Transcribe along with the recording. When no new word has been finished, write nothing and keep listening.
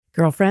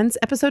Girlfriends,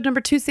 episode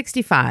number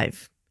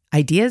 265,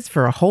 Ideas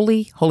for a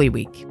Holy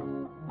Week.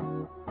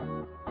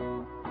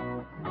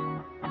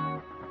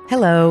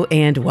 Hello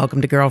and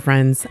welcome to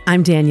Girlfriends.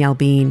 I'm Danielle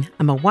Bean.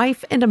 I'm a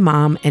wife and a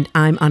mom, and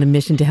I'm on a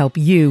mission to help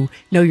you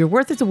know your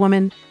worth as a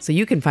woman so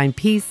you can find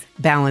peace,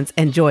 balance,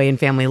 and joy in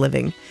family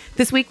living.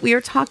 This week, we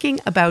are talking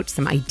about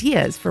some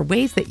ideas for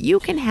ways that you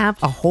can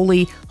have a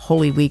holy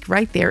week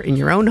right there in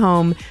your own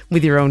home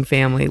with your own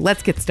family.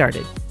 Let's get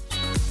started.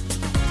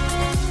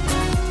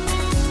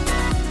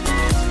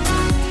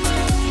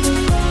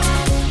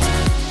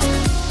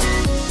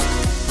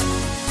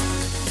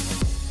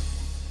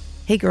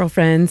 Hey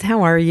girlfriends,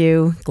 how are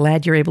you?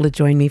 Glad you're able to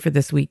join me for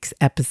this week's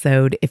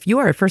episode. If you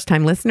are a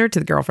first-time listener to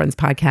the Girlfriends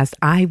podcast,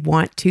 I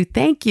want to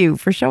thank you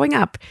for showing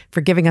up, for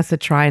giving us a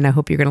try, and I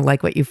hope you're going to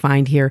like what you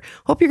find here.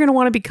 Hope you're going to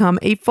want to become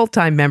a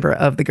full-time member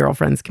of the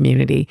Girlfriends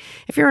community.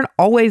 If you're an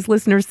always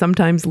listener,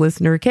 sometimes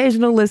listener,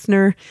 occasional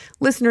listener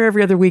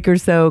every other week or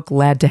so,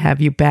 glad to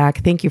have you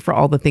back. Thank you for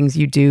all the things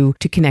you do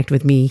to connect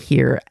with me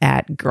here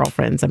at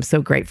Girlfriends. I'm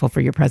so grateful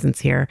for your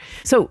presence here.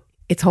 So,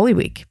 it's Holy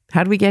Week.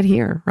 How did we get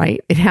here,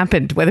 right? It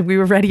happened whether we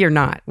were ready or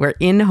not. We're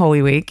in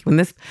Holy Week. When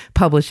this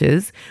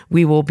publishes,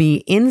 we will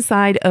be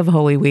inside of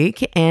Holy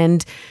Week,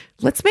 and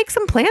let's make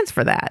some plans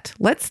for that.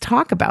 Let's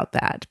talk about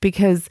that,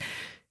 because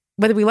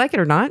whether we like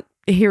it or not,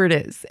 here it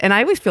is. And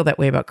I always feel that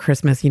way about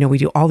Christmas. You know, we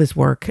do all this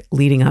work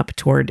leading up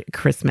toward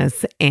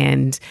Christmas,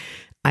 and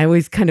I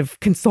always kind of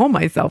console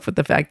myself with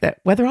the fact that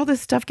whether all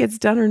this stuff gets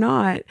done or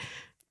not,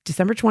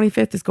 December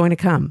 25th is going to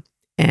come.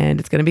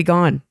 And it's going to be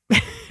gone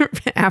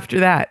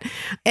after that.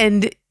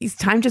 And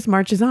time just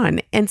marches on.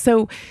 And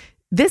so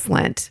this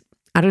Lent,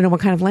 I don't know what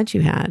kind of Lent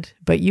you had,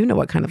 but you know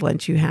what kind of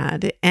Lent you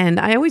had. And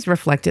I always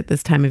reflect at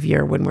this time of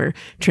year when we're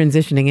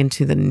transitioning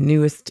into the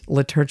newest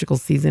liturgical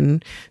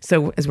season.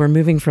 So as we're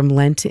moving from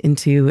Lent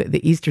into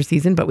the Easter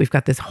season, but we've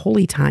got this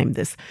holy time,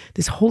 this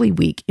Holy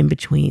Week in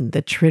between,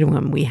 the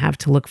Triduum we have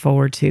to look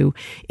forward to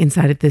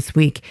inside of this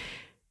week.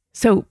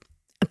 So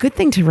a good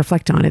thing to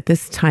reflect on at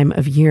this time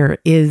of year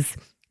is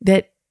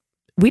that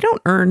we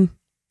don't earn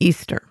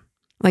Easter.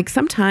 Like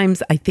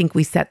sometimes I think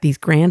we set these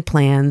grand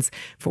plans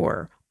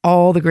for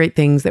all the great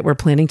things that we're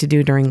planning to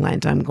do during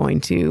Lent. I'm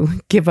going to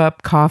give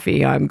up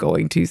coffee. I'm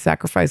going to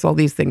sacrifice all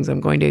these things.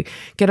 I'm going to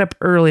get up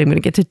early. I'm going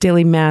to get to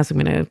daily mass. I'm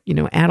going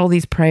to, add all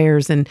these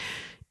prayers. And,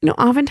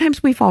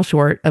 oftentimes we fall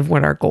short of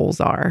what our goals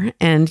are.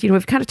 And,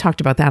 we've kind of talked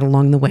about that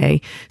along the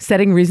way,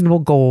 setting reasonable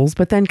goals,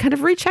 but then kind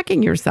of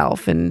rechecking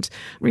yourself and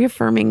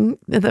reaffirming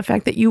the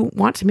fact that you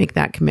want to make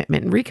that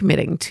commitment and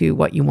recommitting to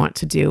what you want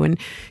to do. And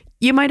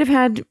you might have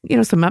had,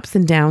 some ups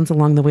and downs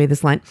along the way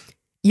this Lent.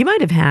 You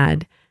might have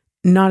had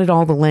not at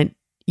all the Lent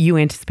you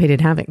anticipated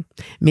having.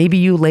 Maybe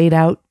you laid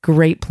out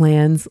great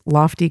plans,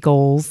 lofty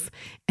goals,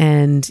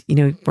 and,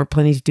 we're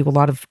planning to do a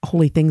lot of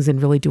holy things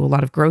and really do a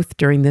lot of growth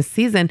during this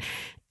season.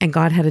 And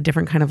God had a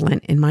different kind of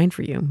Lent in mind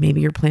for you.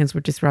 Maybe your plans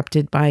were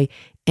disrupted by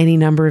any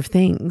number of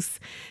things.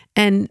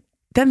 And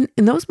then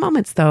in those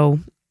moments, though,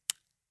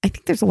 I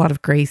think there's a lot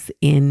of grace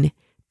in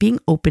being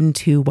open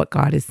to what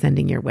God is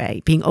sending your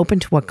way, being open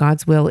to what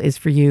God's will is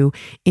for you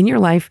in your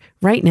life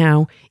right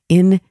now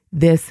in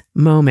this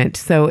moment.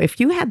 So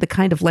if you had the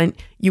kind of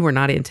Lent you were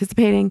not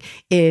anticipating,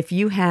 if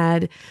you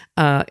had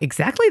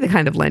exactly the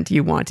kind of Lent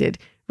you wanted,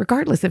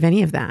 regardless of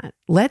any of that,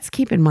 let's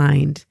keep in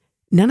mind,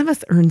 none of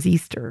us earns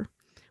Easter.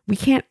 We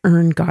can't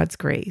earn God's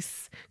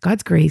grace.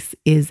 God's grace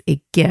is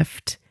a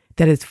gift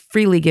that is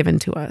freely given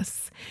to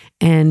us.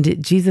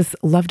 And Jesus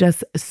loved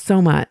us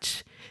so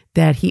much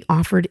that he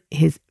offered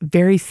his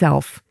very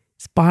self,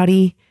 his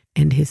body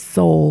and his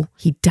soul.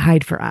 He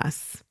died for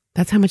us.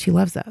 That's how much he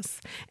loves us.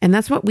 And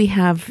that's what we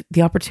have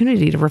the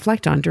opportunity to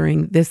reflect on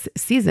during this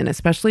season,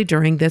 especially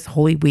during this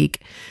Holy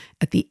Week.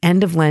 At the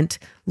end of Lent,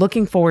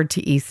 looking forward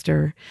to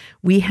Easter,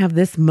 we have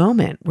this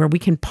moment where we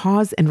can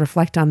pause and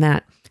reflect on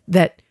that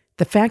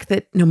the fact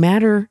that no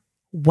matter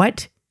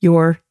what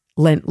your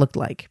Lent looked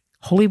like,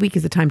 Holy Week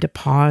is a time to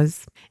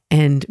pause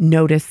and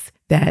notice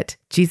that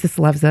Jesus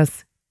loves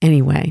us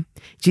anyway.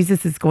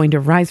 Jesus is going to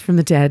rise from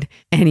the dead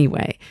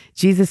anyway.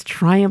 Jesus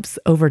triumphs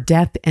over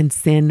death and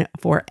sin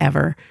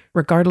forever,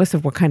 regardless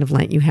of what kind of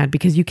Lent you had,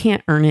 because you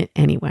can't earn it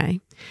anyway.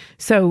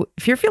 So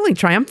if you're feeling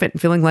triumphant,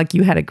 feeling like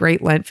you had a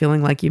great Lent,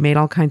 feeling like you made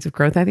all kinds of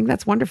growth, I think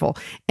that's wonderful.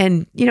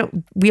 And,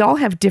 we all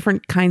have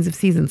different kinds of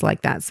seasons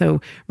like that.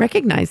 So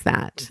recognize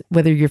that,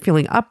 whether you're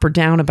feeling up or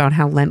down about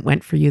how Lent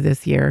went for you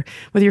this year,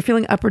 whether you're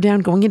feeling up or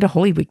down going into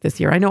Holy Week this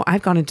year. I know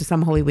I've gone into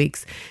some Holy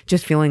Weeks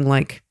just feeling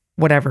like,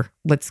 whatever,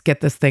 let's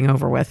get this thing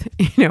over with,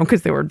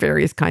 because there were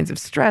various kinds of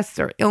stress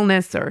or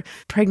illness or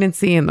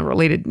pregnancy and the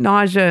related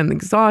nausea and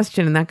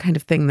exhaustion and that kind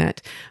of thing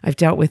that I've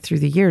dealt with through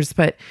the years.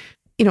 But,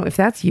 if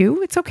that's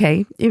you, it's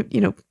okay.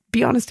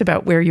 Be honest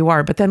about where you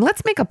are, but then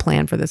let's make a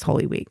plan for this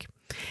Holy Week.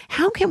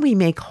 How can we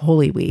make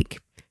Holy Week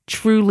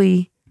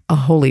truly a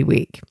Holy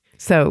Week?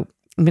 So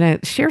I'm going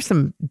to share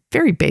some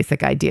very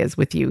basic ideas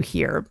with you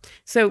here.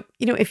 So,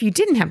 if you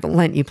didn't have the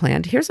Lent you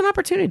planned, here's an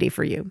opportunity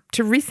for you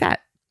to reset,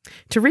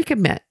 to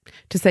recommit,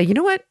 to say, you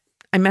know what?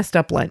 I messed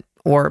up Lent,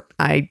 or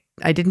I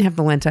I didn't have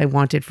the Lent I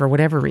wanted for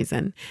whatever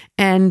reason.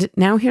 And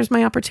now here's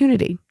my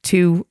opportunity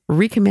to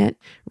recommit,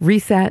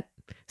 reset,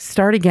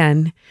 start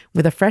again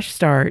with a fresh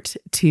start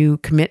to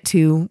commit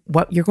to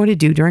what you're going to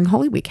do during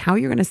Holy Week, how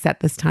you're going to set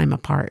this time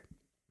apart.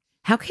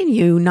 How can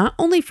you, not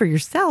only for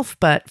yourself,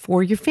 but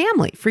for your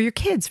family, for your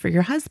kids, for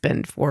your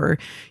husband, for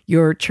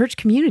your church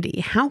community,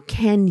 how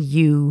can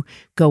you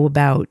go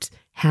about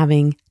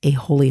having a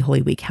holy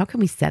week? How can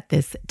we set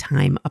this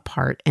time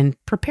apart and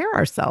prepare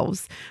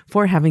ourselves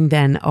for having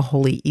then a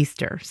holy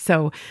Easter?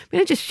 So I'm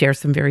going to just share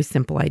some very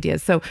simple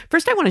ideas. So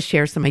first, I want to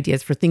share some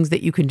ideas for things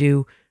that you can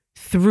do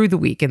through the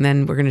week. And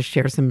then we're going to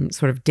share some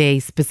sort of day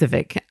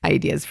specific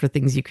ideas for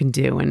things you can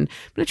do. And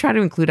I'm going to try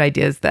to include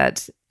ideas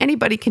that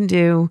anybody can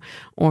do,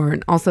 or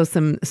also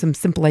some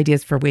simple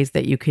ideas for ways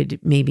that you could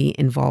maybe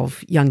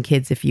involve young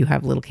kids if you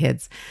have little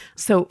kids.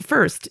 So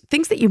first,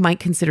 things that you might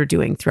consider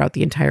doing throughout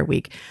the entire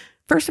week.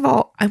 First of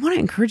all, I want to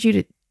encourage you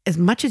to, as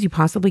much as you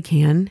possibly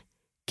can,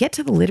 get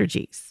to the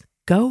liturgies.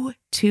 Go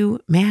to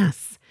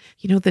Mass.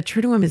 You know, the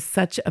Triduum is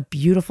such a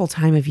beautiful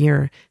time of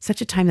year,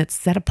 such a time that's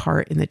set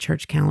apart in the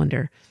church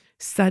calendar.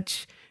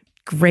 Such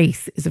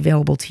grace is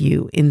available to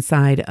you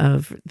inside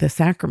of the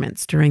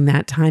sacraments during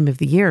that time of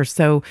the year.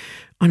 So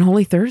on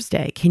Holy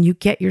Thursday, can you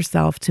get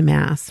yourself to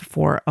Mass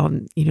for,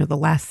 the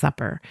Last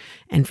Supper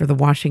and for the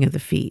washing of the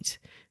feet?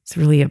 It's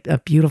really a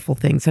beautiful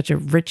thing, such a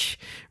rich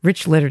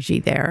liturgy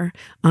there.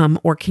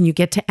 Or can you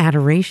get to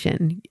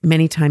adoration?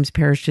 Many times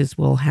parishes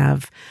will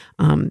have,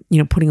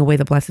 putting away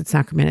the Blessed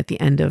Sacrament at the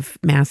end of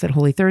Mass at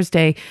Holy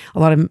Thursday. A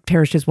lot of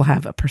parishes will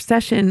have a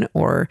procession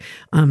or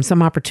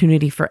some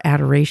opportunity for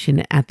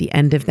adoration at the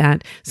end of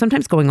that,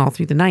 sometimes going all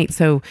through the night.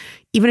 So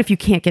even if you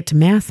can't get to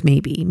Mass,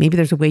 maybe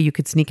there's a way you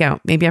could sneak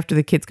out. Maybe after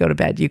the kids go to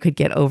bed, you could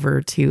get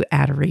over to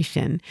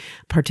adoration,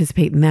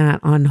 participate in that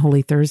on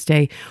Holy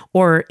Thursday,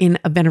 or in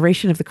a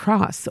veneration of the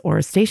cross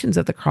or Stations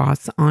of the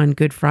Cross on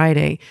Good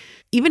Friday.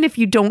 Even if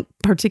you don't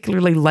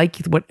particularly like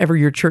whatever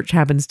your church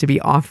happens to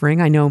be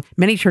offering, I know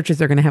many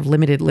churches are going to have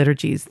limited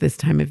liturgies this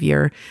time of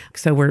year.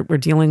 So we're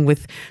dealing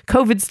with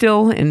COVID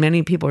still, and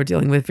many people are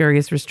dealing with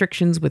various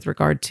restrictions with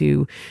regard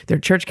to their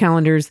church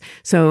calendars.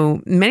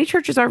 So many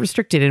churches are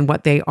restricted in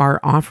what they are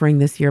offering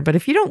this year. But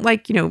if you don't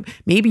like,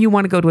 maybe you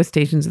want to go to a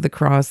Stations of the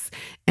Cross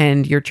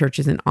and your church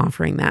isn't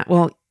offering that,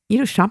 well,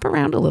 shop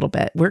around a little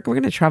bit. We're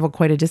going to travel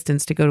quite a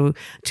distance to go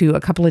to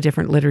a couple of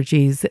different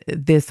liturgies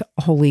this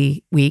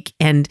Holy Week.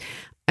 And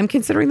I'm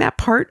considering that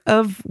part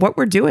of what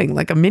we're doing,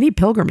 like a mini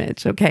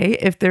pilgrimage, okay?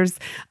 If there's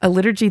a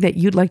liturgy that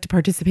you'd like to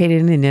participate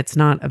in and it's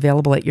not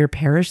available at your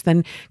parish,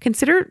 then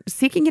consider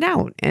seeking it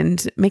out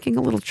and making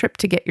a little trip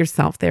to get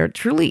yourself there. It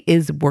truly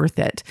is worth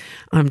it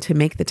to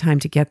make the time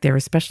to get there,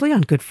 especially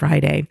on Good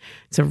Friday.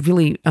 It's a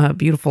really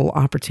beautiful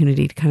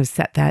opportunity to kind of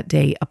set that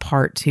day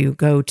apart to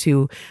go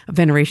to a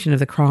veneration of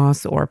the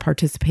cross or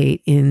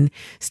participate in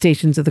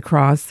Stations of the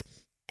Cross.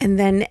 And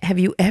then, have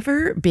you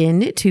ever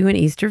been to an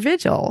Easter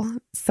Vigil?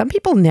 Some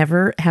people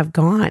never have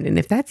gone. And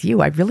if that's you,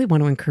 I really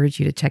want to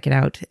encourage you to check it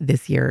out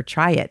this year.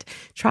 Try it.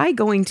 Try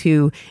going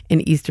to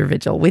an Easter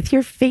Vigil with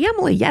your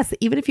family. Yes,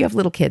 even if you have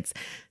little kids.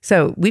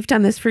 So we've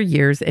done this for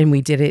years, and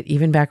we did it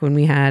even back when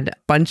we had a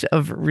bunch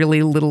of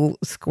really little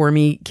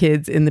squirmy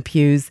kids in the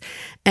pews.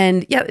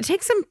 And yeah, it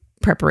takes some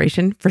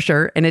preparation for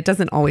sure. And it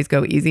doesn't always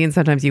go easy. And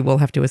sometimes you will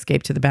have to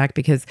escape to the back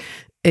because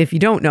if you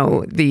don't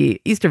know,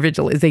 the Easter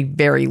Vigil is a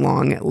very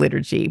long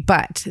liturgy.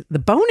 But the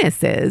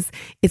bonus is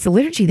it's a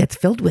liturgy that's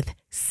filled with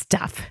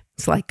stuff.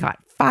 It's like got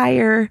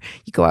fire.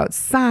 You go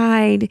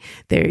outside.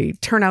 They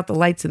turn out the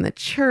lights in the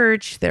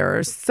church. There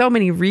are so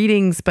many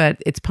readings,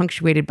 but it's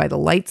punctuated by the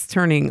lights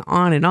turning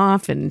on and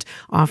off and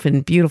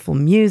often beautiful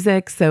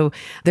music. So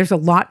there's a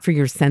lot for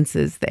your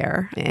senses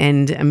there.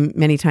 And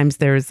many times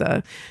there's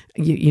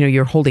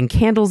you're holding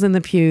candles in the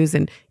pews.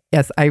 And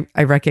yes,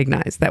 I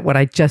recognize that what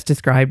I just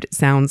described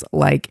sounds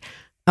like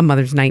a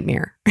mother's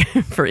nightmare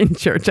for in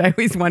church. I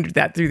always wondered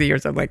that through the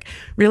years. I'm like,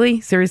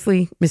 really?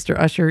 Seriously, Mr.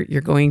 Usher,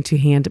 you're going to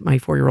hand my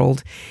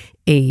 4-year-old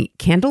a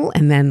candle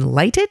and then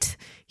light it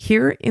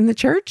here in the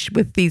church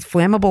with these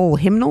flammable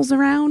hymnals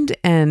around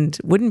and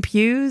wooden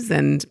pews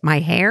and my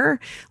hair?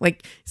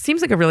 Like,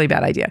 seems like a really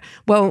bad idea.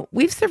 Well,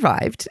 we've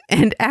survived.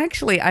 And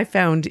actually, I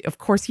found, of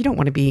course, you don't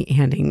want to be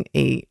handing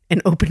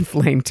an open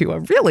flame to a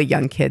really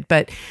young kid,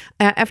 but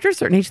after a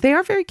certain age, they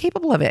are very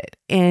capable of it.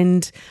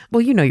 And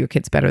well, you know your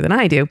kids better than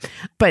I do,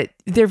 but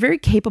they're very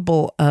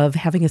capable of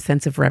having a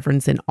sense of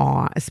reverence and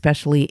awe,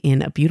 especially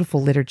in a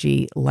beautiful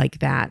liturgy like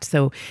that.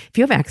 So if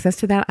you have access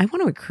to that, I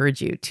want to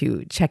encourage you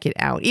to check it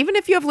out, even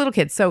if you have little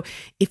kids. So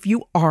if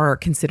you are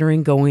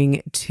considering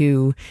going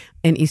to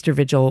an Easter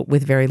Vigil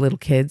with very little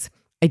kids,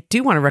 I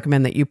do want to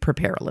recommend that you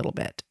prepare a little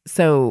bit.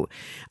 So,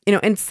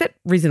 and set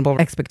reasonable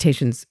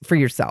expectations for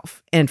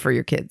yourself and for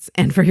your kids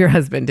and for your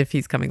husband if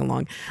he's coming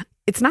along.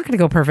 it's not going to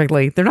go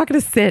perfectly. They're not going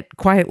to sit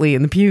quietly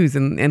in the pews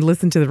and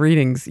listen to the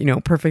readings,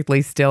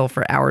 perfectly still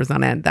for hours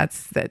on end.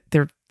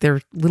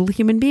 They're little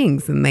human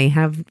beings and they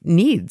have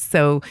needs.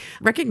 So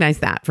recognize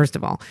that, first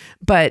of all.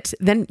 But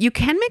then you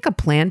can make a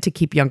plan to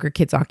keep younger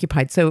kids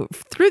occupied. So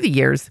through the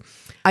years,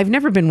 I've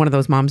never been one of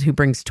those moms who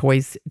brings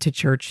toys to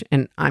church,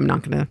 and I'm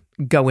not going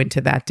to go into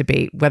that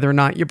debate, whether or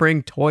not you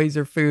bring toys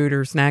or food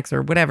or snacks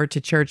or whatever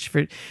to church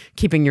for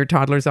keeping your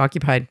toddlers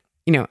occupied.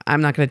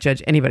 I'm not going to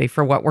judge anybody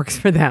for what works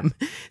for them.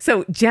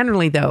 So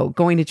generally, though,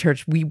 going to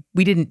church, we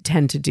didn't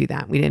tend to do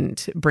that. We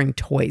didn't bring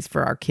toys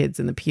for our kids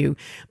in the pew,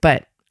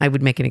 but I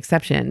would make an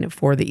exception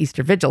for the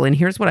Easter Vigil. And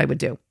here's what I would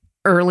do.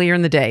 Earlier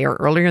in the day or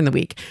earlier in the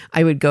week,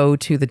 I would go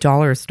to the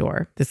dollar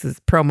store. This is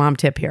pro mom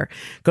tip here.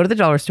 Go to the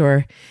dollar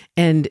store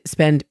and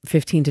spend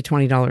 $15 to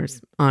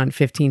 $20 on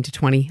 15 to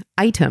 20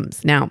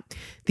 items. Now,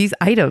 these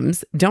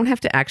items don't have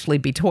to actually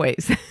be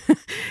toys.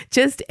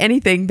 Just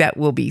anything that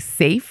will be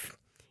safe,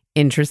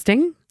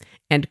 interesting,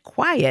 and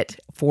quiet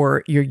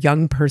for your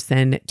young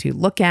person to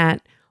look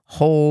at,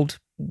 hold,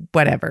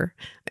 whatever.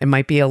 It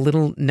might be a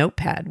little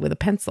notepad with a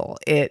pencil.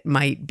 It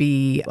might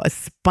be a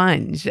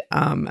sponge.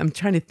 I'm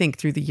trying to think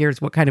through the years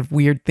what kind of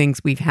weird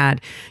things we've had.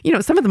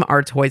 Some of them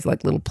are toys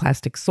like little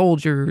plastic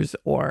soldiers,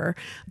 or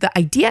the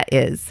idea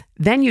is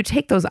then you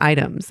take those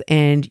items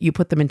and you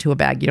put them into a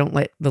bag. You don't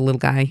let the little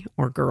guy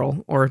or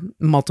girl or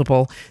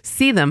multiple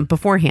see them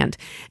beforehand.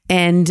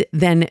 And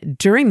then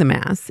during the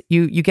Mass,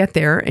 you get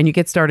there and you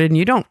get started, and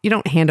you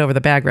don't hand over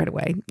the bag right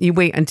away. You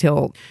wait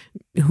until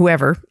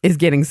whoever is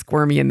getting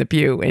squirmy in the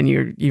pew and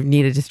you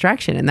need a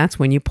distraction. And that's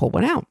when you pull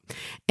one out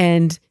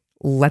and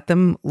let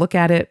them look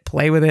at it,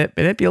 play with it,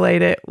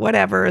 manipulate it,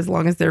 whatever, as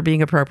long as they're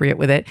being appropriate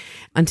with it,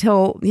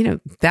 until,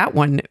 that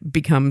one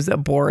becomes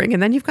boring.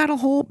 And then you've got a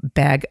whole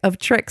bag of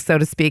tricks, so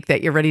to speak,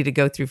 that you're ready to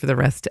go through for the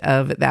rest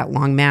of that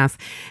long Mass.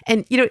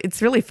 And,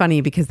 it's really funny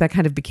because that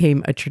kind of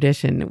became a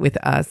tradition with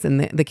us,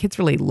 and the kids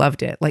really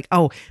loved it. Like,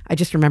 oh, I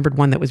just remembered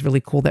one that was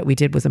really cool that we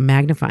did was a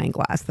magnifying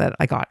glass that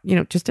I got,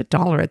 just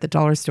 $1 at the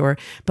dollar store,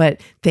 but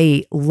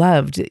they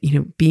loved,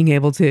 being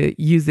able to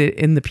use it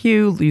in the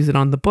pew, use it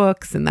on the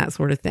books and that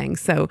sort of thing.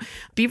 So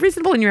be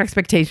reasonable in your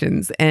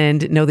expectations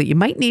and know that you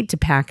might need to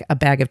pack a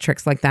bag of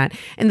tricks like that.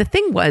 And the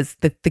thing was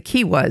that the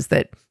key was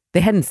that they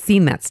hadn't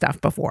seen that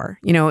stuff before.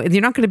 You're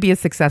not going to be as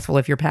successful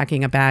if you're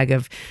packing a bag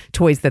of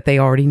toys that they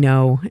already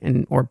know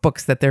or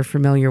books that they're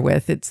familiar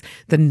with. It's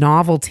the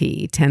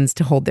novelty tends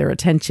to hold their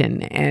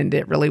attention, and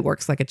it really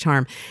works like a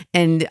charm.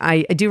 And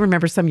I do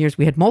remember some years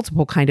we had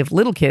multiple kind of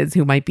little kids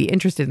who might be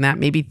interested in that,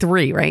 maybe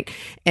 3, right?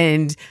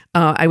 And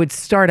I would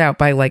start out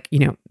by the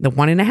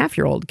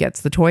 1.5-year-old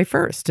gets the toy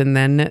first, and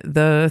then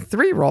the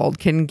 3-year-old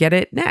can get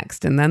it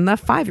next, and then the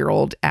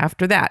 5-year-old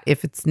after that,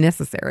 if it's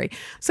necessary.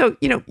 So,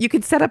 you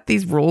could set up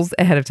these rules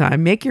ahead of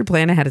time, make your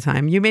plan ahead of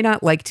time. You may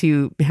not like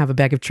to have a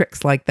bag of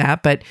tricks like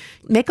that, but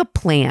make a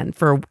plan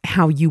for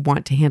how you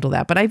want to handle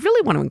that. But I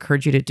really want to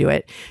encourage you to do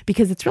it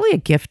because it's really a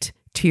gift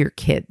to your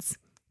kids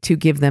to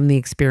give them the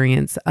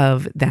experience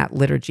of that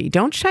liturgy.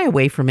 Don't shy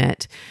away from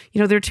it.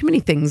 There are too many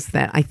things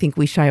that I think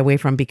we shy away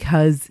from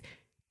because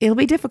it'll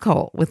be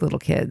difficult with little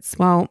kids.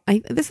 Well,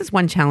 this is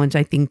one challenge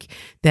I think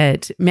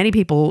that many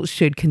people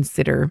should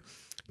consider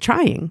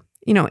trying.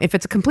 If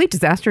it's a complete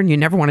disaster and you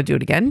never want to do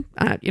it again,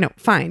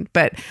 fine.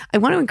 But I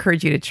want to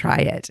encourage you to try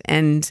it.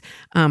 And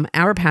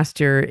our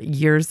pastor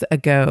years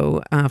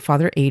ago,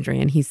 Father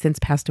Adrian, he's since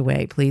passed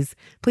away. Please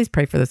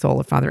pray for the soul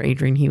of Father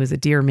Adrian. He was a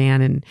dear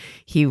man, and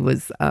he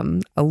was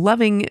a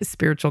loving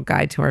spiritual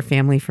guide to our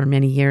family for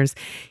many years.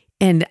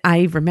 And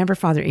I remember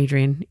Father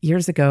Adrian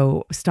years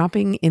ago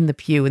stopping in the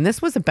pew, and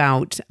this was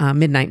about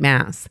midnight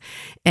Mass.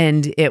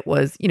 And it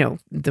was,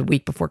 the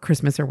week before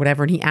Christmas or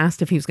whatever. And he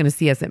asked if he was going to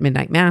see us at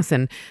midnight Mass.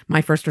 And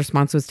my first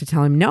response was to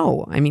tell him,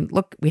 no. I mean,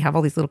 look, we have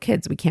all these little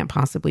kids. We can't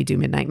possibly do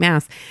midnight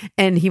Mass.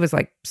 And he was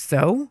like,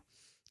 so?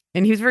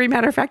 And he was very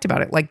matter of fact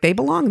about it, like they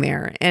belong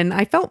there. And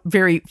I felt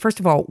very, first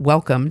of all,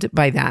 welcomed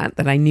by that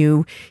I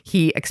knew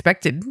he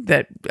expected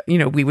that,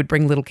 we would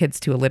bring little kids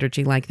to a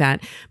liturgy like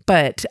that.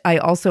 But I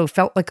also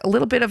felt like a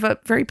little bit of a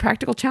very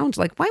practical challenge,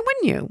 like, why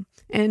wouldn't you?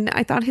 And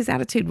I thought his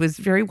attitude was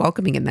very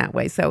welcoming in that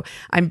way. So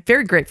I'm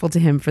very grateful to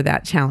him for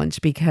that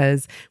challenge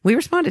because we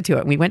responded to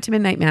it. We went to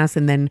midnight Mass,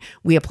 and then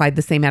we applied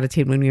the same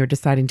attitude when we were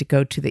deciding to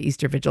go to the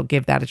Easter Vigil,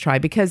 give that a try,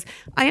 because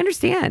I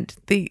understand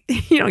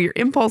your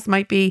impulse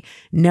might be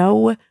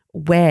no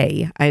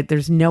way.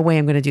 There's no way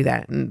I'm going to do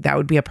that. And that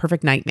would be a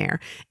perfect nightmare.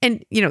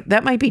 And,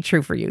 that might be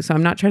true for you. So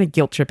I'm not trying to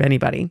guilt trip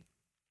anybody.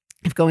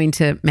 If going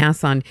to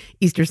Mass on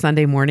Easter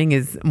Sunday morning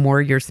is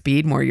more your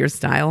speed, more your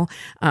style,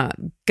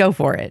 go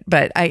for it.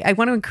 But I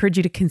want to encourage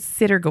you to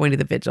consider going to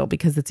the Vigil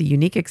because it's a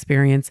unique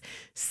experience,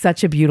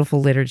 such a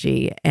beautiful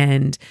liturgy,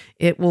 and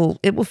it will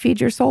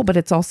feed your soul, but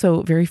it's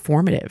also very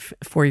formative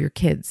for your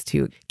kids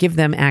to give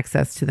them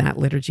access to that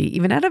liturgy,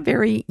 even at a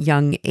very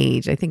young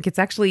age. I think it's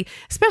actually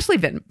especially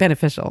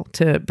beneficial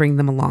to bring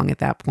them along at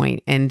that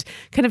point and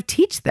kind of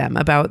teach them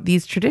about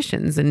these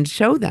traditions and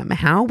show them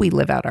how we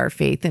live out our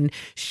faith and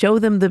show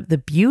them the the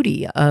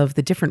beauty of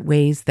the different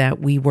ways that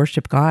we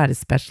worship God,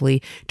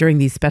 especially during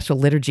these special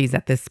liturgies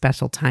at this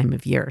special time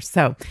of year.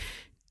 So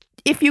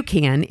if you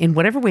can, in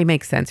whatever way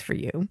makes sense for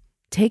you,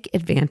 take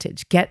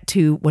advantage. Get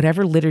to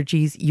whatever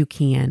liturgies you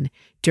can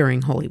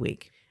during Holy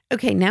Week.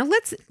 Okay, now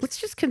let's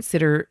just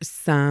consider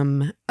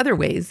some other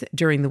ways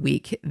during the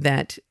week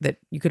that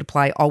you could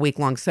apply all week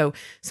long. So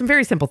some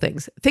very simple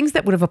things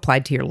that would have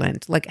applied to your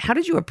Lent. Like, how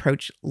did you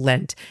approach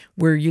Lent?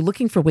 Were you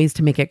looking for ways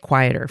to make it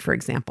quieter, for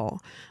example?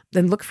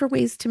 Then look for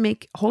ways to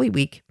make Holy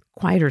Week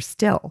quieter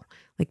still.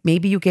 Like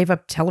maybe you gave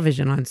up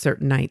television on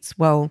certain nights.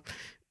 Well,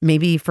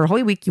 maybe for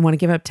Holy Week, you want to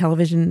give up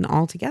television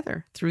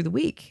altogether through the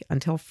week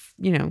until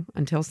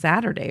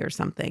Saturday or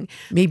something.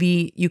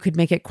 Maybe you could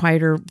make it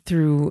quieter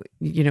through,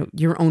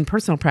 your own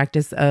personal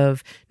practice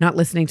of not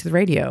listening to the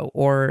radio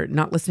or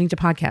not listening to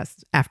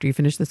podcasts after you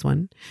finish this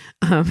one,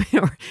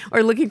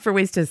 or looking for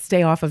ways to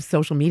stay off of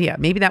social media.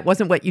 Maybe that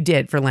wasn't what you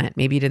did for Lent.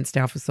 Maybe you didn't stay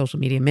off of social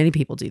media. Many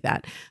people do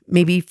that.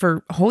 Maybe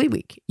for Holy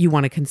Week, you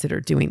want to consider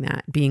doing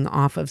that, being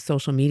off of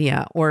social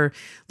media, or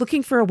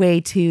looking for a way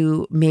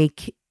to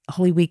make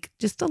Holy Week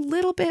just a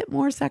little bit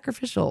more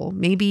sacrificial.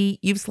 Maybe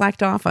you've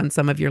slacked off on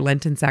some of your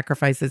Lenten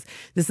sacrifices.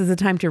 This is a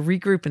time to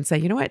regroup and say,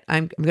 you know what,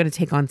 I'm going to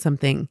take on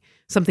something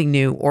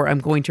new, or I'm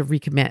going to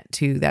recommit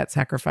to that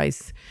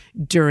sacrifice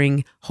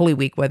during Holy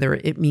Week, whether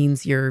it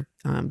means you're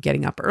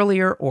getting up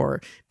earlier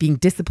or being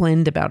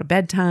disciplined about a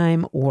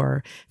bedtime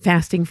or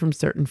fasting from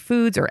certain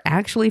foods or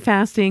actually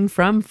fasting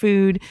from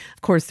food.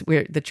 Of course,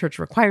 the church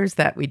requires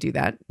that we do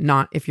that,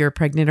 not if you're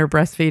pregnant or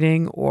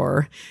breastfeeding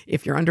or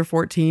if you're under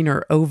 14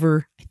 or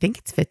over, I think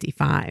it's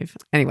 55.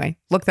 Anyway,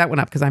 look that one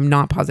up because I'm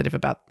not positive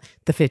about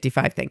the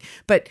 55 thing.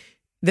 But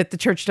that the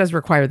church does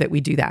require that we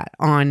do that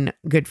on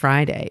Good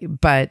Friday,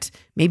 but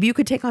maybe you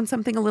could take on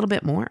something a little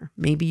bit more.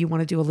 Maybe you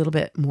want to do a little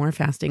bit more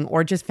fasting,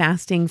 or just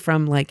fasting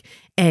from like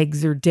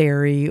eggs or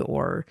dairy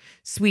or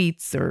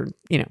sweets or,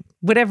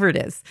 whatever it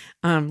is.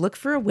 Look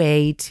for a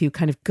way to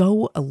kind of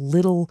go a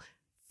little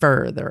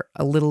further,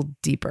 a little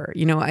deeper.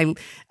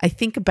 I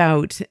think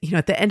about,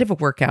 at the end of a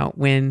workout,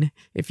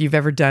 if you've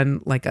ever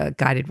done like a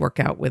guided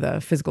workout with a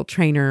physical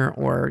trainer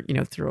or,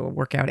 through a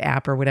workout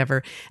app or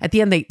whatever, at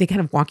the end, they kind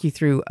of walk you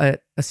through a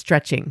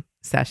stretching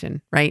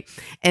session, right?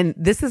 And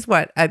this is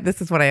what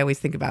I always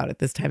think about at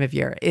this time of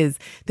year, is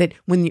that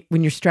when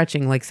you're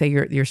stretching, like say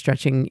you're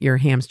stretching your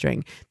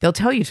hamstring, they'll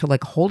tell you to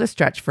like hold a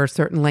stretch for a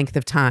certain length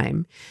of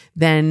time.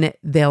 Then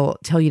they'll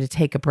tell you to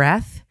take a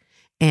breath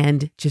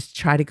and just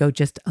try to go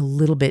just a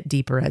little bit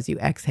deeper as you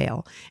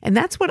exhale. And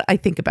that's what I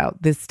think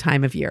about this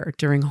time of year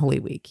during Holy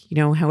Week.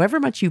 However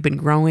much you've been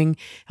growing,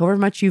 however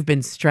much you've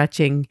been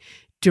stretching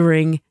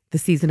during the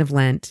season of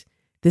Lent,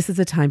 this is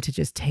a time to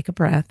just take a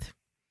breath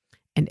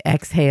and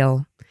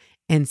exhale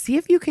and see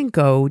if you can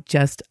go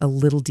just a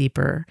little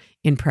deeper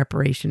in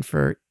preparation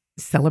for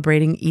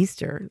celebrating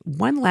Easter.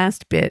 One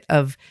last bit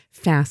of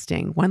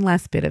fasting, one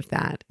last bit of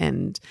that.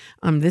 And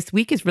this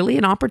week is really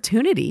an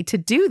opportunity to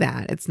do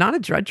that. It's not a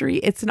drudgery,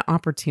 it's an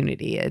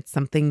opportunity. It's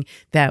something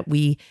that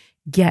we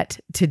get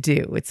to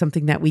do. It's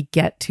something that we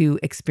get to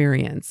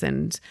experience.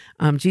 And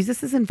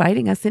Jesus is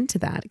inviting us into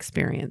that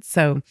experience.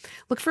 So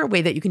look for a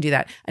way that you can do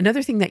that.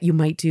 Another thing that you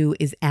might do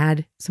is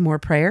add some more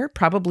prayer,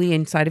 probably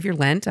inside of your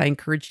Lent. I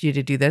encourage you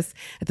to do this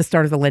at the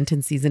start of the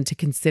Lenten season, to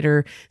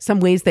consider some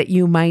ways that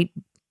you might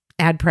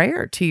add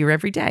prayer to your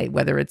everyday,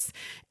 whether it's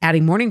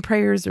adding morning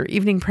prayers or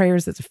evening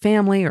prayers as a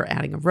family, or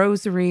adding a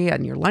rosary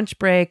on your lunch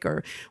break,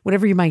 or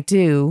whatever you might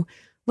do.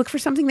 Look for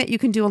something that you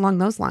can do along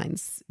those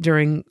lines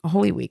during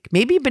Holy Week.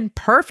 Maybe you've been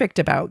perfect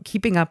about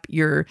keeping up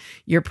your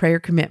prayer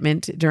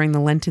commitment during the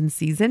Lenten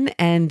season,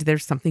 and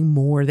there's something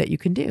more that you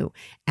can do.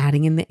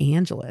 Adding in the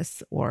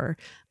Angelus, or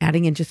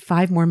adding in just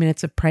 5 more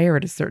minutes of prayer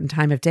at a certain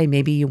time of day.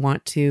 Maybe you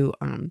want to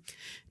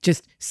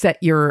just set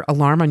your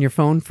alarm on your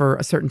phone for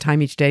a certain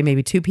time each day,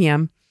 maybe 2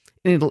 p.m.,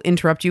 and it'll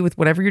interrupt you with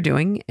whatever you're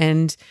doing,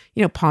 and,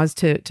 pause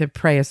to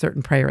pray a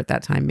certain prayer at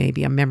that time,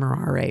 maybe a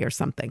memorare or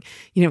something.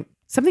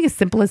 Something as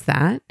simple as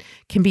that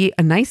can be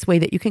a nice way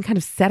that you can kind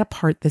of set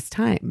apart this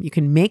time. You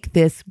can make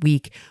this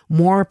week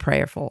more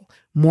prayerful,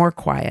 more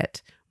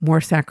quiet,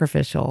 more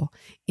sacrificial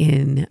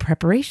in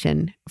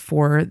preparation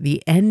for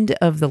the end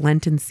of the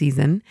Lenten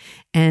season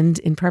and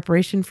in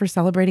preparation for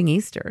celebrating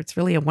Easter. It's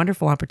really a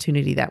wonderful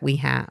opportunity that we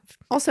have.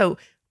 Also,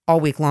 all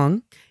week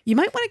long, you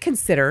might want to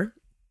consider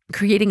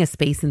creating a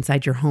space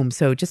inside your home.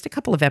 So just a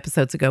couple of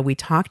episodes ago, we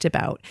talked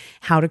about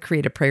how to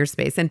create a prayer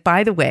space. And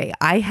by the way,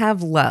 I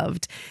have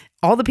loved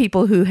all the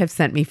people who have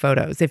sent me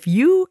photos. If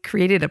you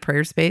created a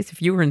prayer space,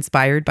 if you were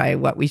inspired by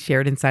what we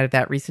shared inside of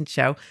that recent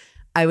show,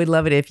 I would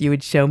love it if you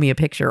would show me a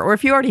picture, or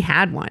if you already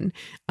had one,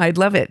 I'd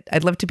love it.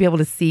 I'd love to be able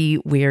to see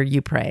where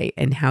you pray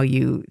and how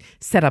you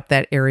set up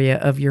that area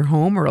of your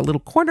home, or a little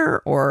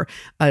corner or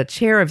a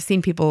chair. I've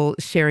seen people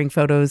sharing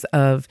photos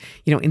of,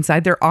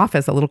 inside their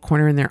office, a little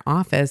corner in their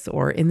office,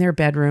 or in their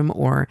bedroom,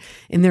 or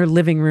in their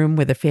living room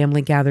where the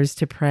family gathers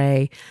to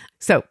pray.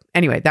 So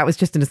anyway, that was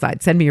just an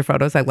aside. Send me your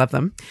photos. I love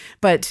them.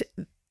 But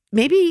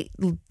maybe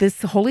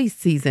this holy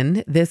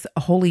season, this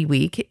Holy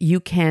Week, you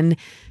can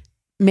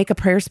make a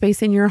prayer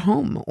space in your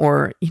home,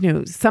 or,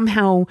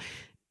 somehow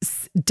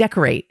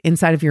decorate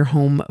inside of your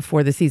home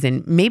for the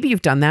season. Maybe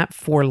you've done that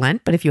for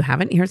Lent, but if you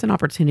haven't, here's an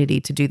opportunity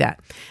to do that.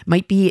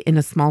 Might be in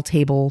a small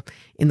table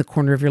in the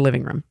corner of your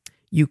living room.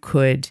 You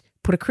could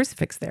put a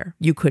crucifix there.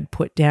 You could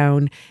put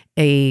down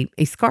a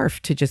scarf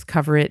to just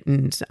cover it,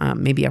 and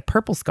maybe a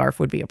purple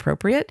scarf would be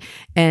appropriate,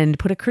 and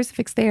put a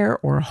crucifix there,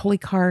 or a holy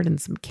card and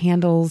some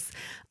candles.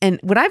 And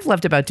what I've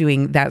loved about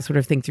doing that sort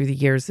of thing through the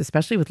years,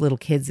 especially with little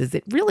kids, is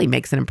it really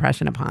makes an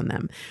impression upon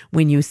them.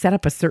 When you set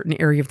up a certain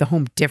area of the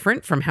home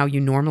different from how you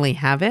normally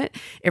have it,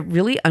 it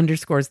really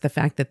underscores the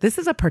fact that this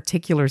is a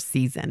particular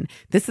season.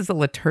 This is a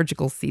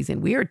liturgical season.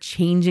 We are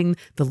changing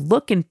the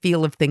look and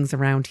feel of things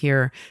around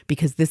here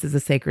because this is a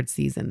sacred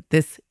season.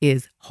 This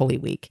is Holy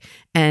Week.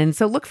 And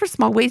so look for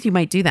small ways you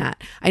might do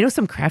that. I know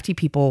some crafty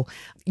people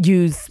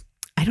use,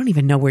 I don't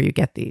even know where you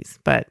get these,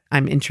 but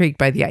I'm intrigued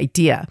by the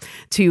idea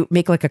to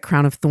make like a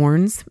crown of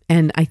thorns.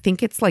 And I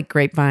think it's like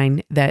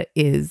grapevine that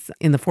is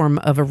in the form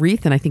of a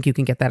wreath. And I think you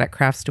can get that at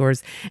craft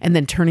stores, and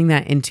then turning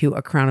that into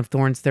a crown of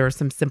thorns. There are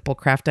some simple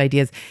craft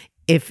ideas.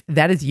 If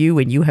that is you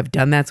and you have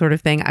done that sort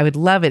of thing, I would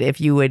love it if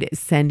you would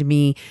send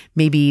me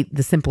maybe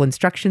the simple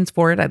instructions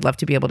for it. I'd love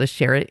to be able to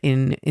share it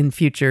in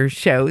future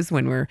shows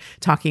when we're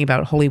talking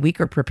about Holy Week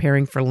or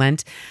preparing for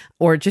Lent,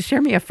 or just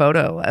share me a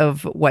photo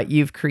of what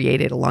you've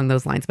created along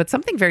those lines. But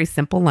something very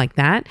simple like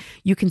that,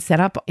 you can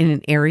set up in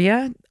an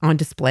area on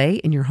display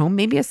in your home.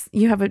 Maybe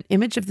you have an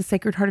image of the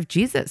Sacred Heart of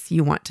Jesus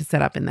you want to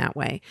set up in that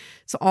way.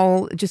 So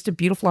all just a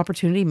beautiful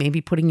opportunity,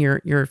 maybe putting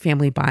your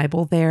family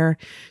Bible there,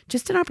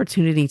 just an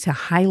opportunity to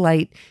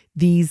highlight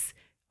these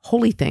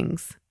holy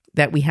things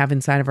that we have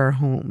inside of our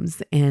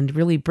homes and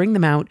really bring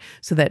them out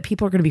so that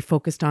people are going to be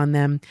focused on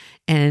them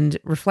and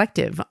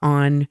reflective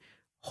on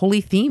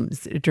holy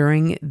themes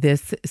during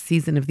this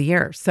season of the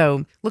year.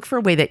 So look for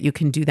a way that you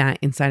can do that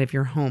inside of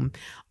your home.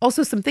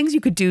 Also, some things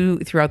you could do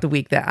throughout the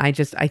week that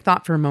I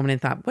thought for a moment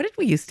and thought, what did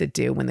we used to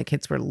do when the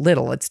kids were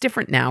little? It's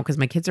different now because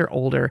my kids are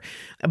older,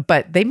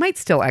 but they might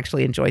still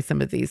actually enjoy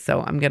some of these.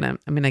 So I'm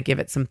gonna give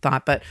it some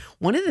thought. But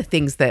one of the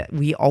things that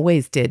we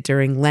always did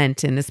during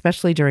Lent, and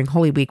especially during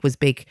Holy Week, was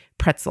bake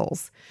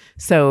pretzels.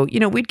 So,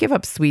 we'd give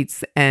up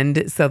sweets.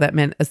 And so that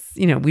meant,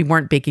 we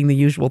weren't baking the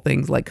usual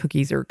things like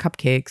cookies or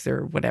cupcakes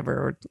or whatever,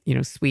 or,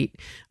 sweet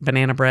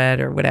banana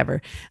bread or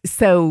whatever.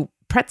 So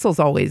pretzels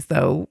always,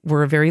 though,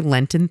 were a very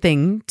Lenten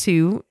thing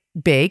to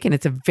bake. And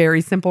it's a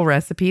very simple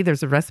recipe.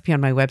 There's a recipe on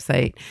my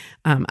website.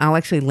 I'll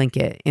actually link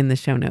it in the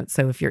show notes.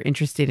 So if you're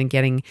interested in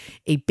getting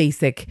a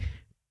basic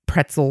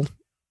pretzel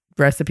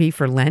recipe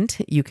for Lent,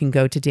 you can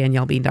go to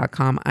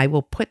daniellebean.com. I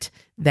will put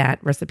that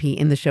recipe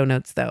in the show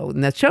notes, though.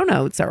 And the show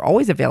notes are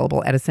always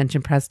available at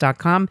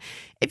ascensionpress.com.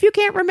 If you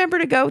can't remember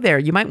to go there,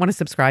 you might want to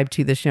subscribe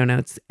to the show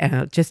notes.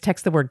 Just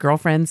text the word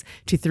girlfriends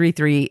to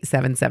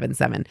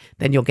 33777.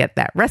 Then you'll get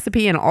that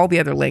recipe and all the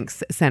other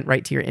links sent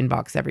right to your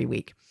inbox every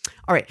week.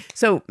 All right.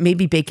 So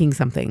maybe baking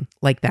something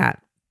like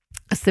that.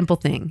 A simple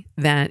thing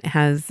that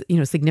has,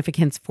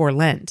 significance for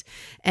Lent.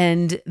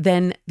 And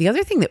then the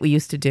other thing that we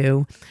used to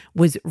do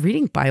was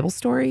reading Bible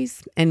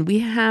stories. And we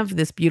have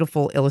this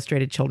beautiful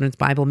illustrated children's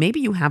Bible. Maybe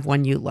you have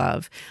one you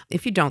love.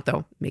 If you don't,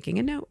 though, making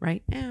a note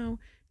right now.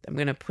 I'm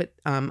going to put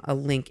a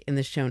link in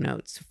the show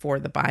notes for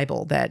the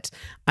Bible that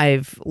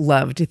I've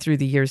loved through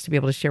the years to be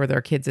able to share with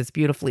our kids. It's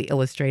beautifully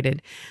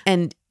illustrated.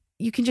 And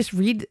you can just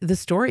read the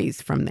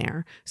stories from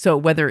there. So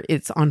whether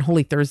it's on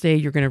Holy Thursday,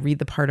 you're going to read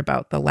the part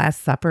about the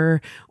Last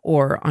Supper,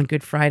 or on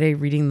Good Friday,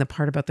 reading the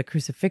part about the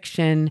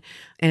crucifixion,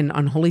 and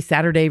on Holy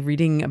Saturday,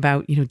 reading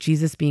about,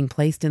 Jesus being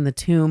placed in the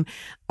tomb.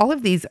 All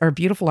of these are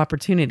beautiful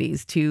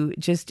opportunities to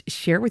just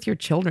share with your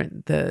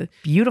children the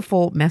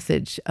beautiful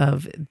message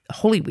of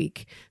Holy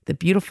Week, the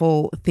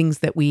beautiful things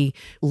that we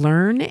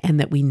learn and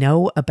that we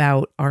know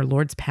about our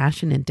Lord's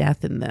passion and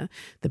death, and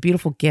the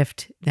beautiful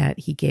gift that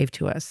he gave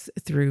to us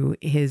through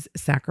his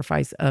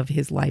sacrifice of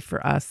his life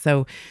for us.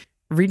 So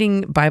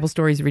reading Bible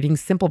stories, reading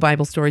simple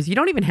Bible stories. You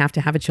don't even have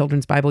to have a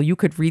children's Bible. You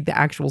could read the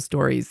actual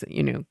stories.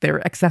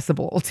 They're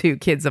accessible to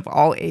kids of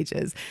all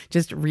ages.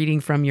 Just reading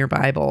from your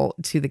Bible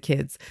to the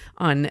kids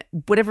on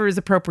whatever is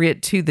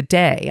appropriate to the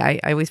day.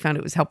 I always found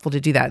it was helpful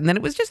to do that. And then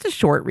it was just a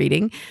short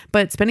reading,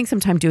 but spending some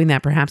time doing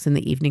that perhaps in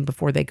the evening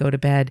before they go to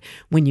bed,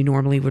 when you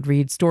normally would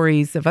read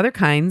stories of other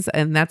kinds.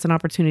 And that's an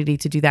opportunity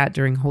to do that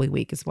during Holy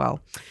Week as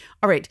well.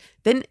 All right,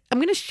 then I'm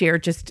going to share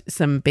just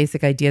some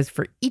basic ideas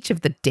for each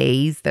of the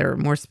days that are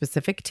more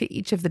specific to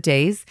each of the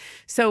days.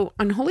 So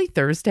on Holy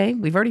Thursday,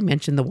 we've already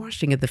mentioned the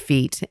washing of the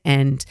feet,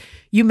 and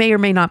you may or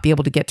may not be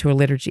able to get to a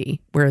liturgy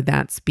where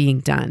that's being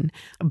done.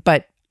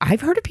 But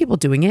I've heard of people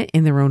doing it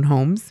in their own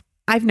homes.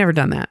 I've never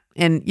done that.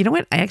 And you know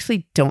what? I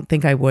actually don't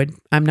think I would.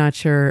 I'm not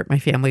sure my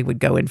family would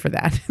go in for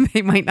that.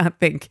 They might not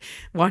think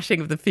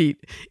washing of the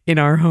feet in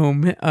our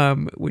home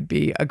would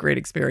be a great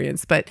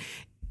experience. But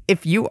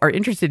if you are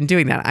interested in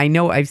doing that, I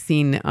know I've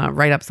seen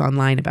write-ups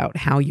online about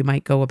how you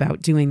might go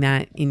about doing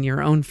that in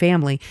your own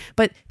family.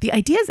 But the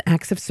idea is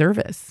acts of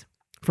service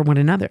for one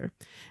another.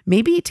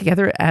 Maybe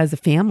together as a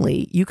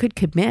family, you could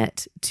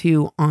commit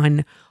to,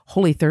 on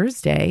Holy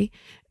Thursday,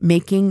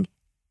 making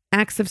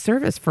acts of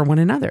service for one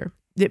another.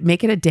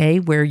 Make it a day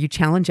where you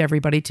challenge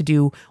everybody to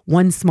do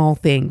one small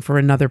thing for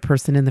another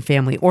person in the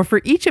family or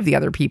for each of the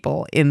other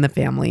people in the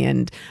family.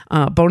 And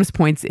bonus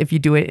points if you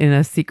do it in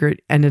a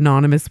secret and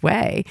anonymous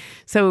way.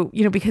 So,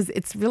 because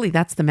it's really,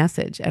 that's the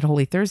message at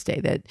Holy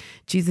Thursday, that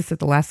Jesus at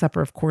the Last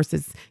Supper, of course,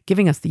 is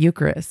giving us the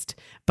Eucharist,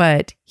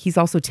 but he's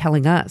also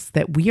telling us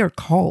that we are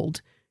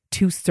called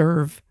to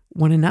serve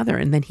one another.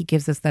 And then he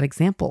gives us that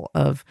example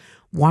of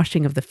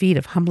washing of the feet,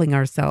 of humbling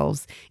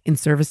ourselves in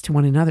service to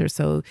one another.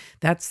 So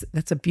that's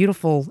a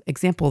beautiful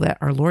example that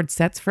our Lord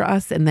sets for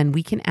us. And then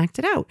we can act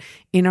it out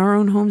in our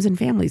own homes and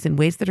families in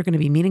ways that are going to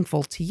be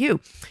meaningful to you.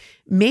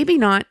 Maybe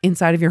not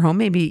inside of your home.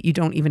 Maybe you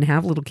don't even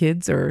have little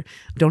kids or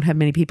don't have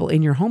many people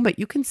in your home, but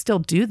you can still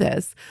do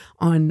this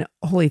on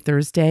Holy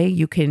Thursday.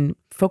 You can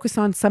focus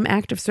on some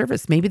act of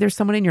service. Maybe there's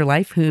someone in your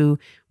life who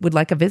would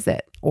like a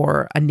visit,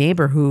 or a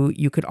neighbor who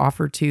you could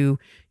offer to,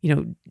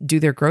 do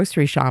their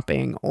grocery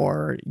shopping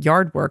or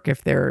yard work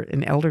if they're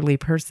an elderly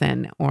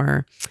person,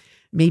 or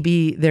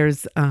maybe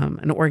there's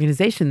an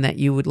organization that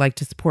you would like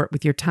to support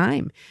with your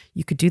time.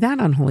 You could do that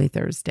on Holy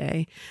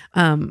Thursday.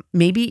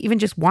 Maybe even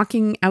just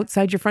walking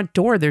outside your front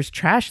door, there's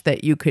trash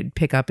that you could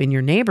pick up in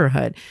your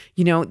neighborhood.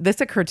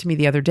 This occurred to me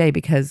the other day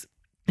because,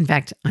 in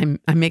fact, I'm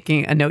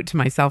making a note to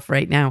myself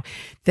right now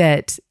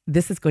that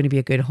this is going to be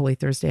a good Holy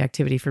Thursday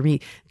activity for me.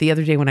 The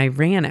other day when I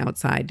ran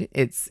outside,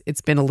 it's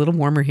been a little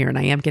warmer here and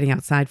I am getting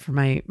outside for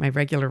my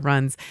regular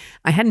runs.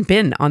 I hadn't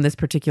been on this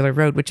particular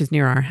road, which is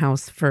near our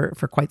house, for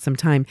quite some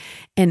time.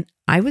 And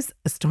I was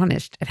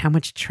astonished at how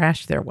much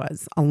trash there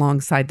was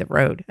alongside the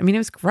road. I mean, it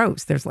was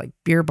gross. There's like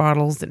beer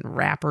bottles and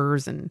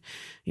wrappers and,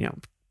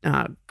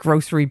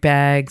 grocery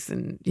bags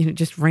and,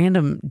 just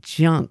random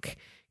junk,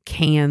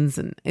 cans,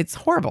 and it's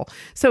horrible.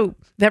 So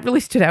that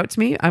really stood out to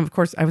me. Of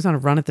course, I was on a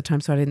run at the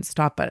time, so I didn't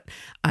stop, but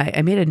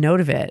I made a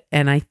note of it.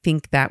 And I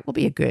think that will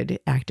be a good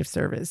act of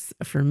service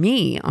for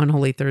me on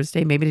Holy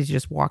Thursday, maybe to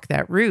just walk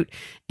that route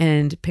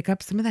and pick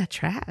up some of that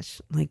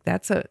trash. Like,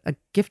 that's a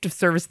gift of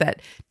service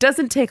that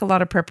doesn't take a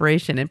lot of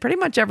preparation. And pretty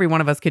much every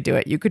one of us could do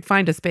it. You could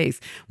find a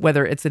space,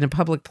 whether it's in a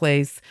public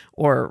place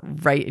or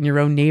right in your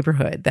own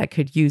neighborhood, that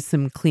could use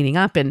some cleaning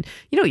up. And,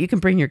 you can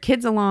bring your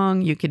kids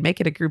along, you could make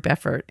it a group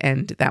effort,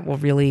 and that will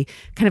really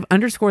kind of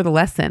underscore the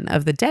lesson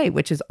of the day,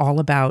 which is all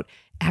about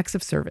acts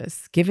of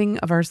service, giving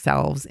of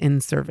ourselves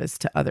in service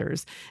to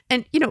others.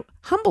 And,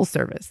 humble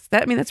service.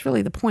 That's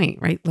really the point,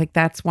 right? Like,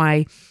 that's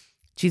why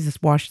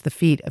Jesus washed the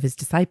feet of his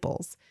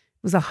disciples.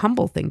 It was a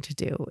humble thing to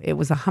do. It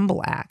was a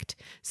humble act.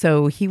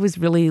 So he was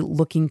really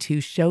looking to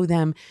show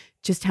them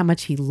just how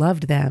much he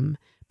loved them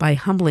by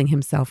humbling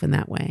himself in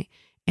that way.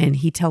 And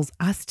he tells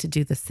us to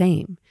do the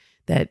same,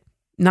 that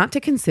not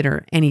to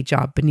consider any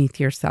job beneath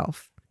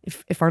yourself.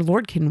 If our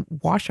Lord can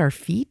wash our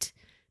feet,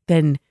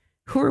 then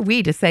who are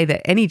we to say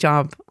that any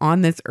job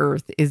on this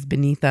earth is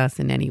beneath us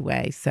in any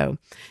way? So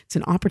it's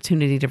an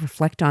opportunity to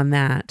reflect on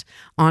that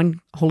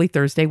on Holy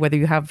Thursday, whether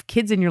you have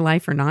kids in your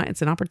life or not.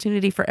 It's an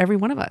opportunity for every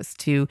one of us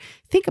to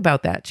think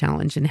about that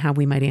challenge and how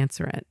we might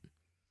answer it.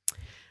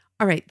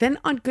 All right, then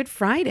on Good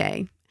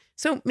Friday.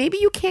 So maybe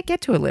you can't get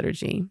to a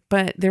liturgy,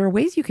 but there are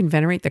ways you can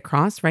venerate the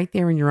cross right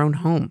there in your own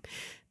home.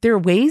 There are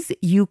ways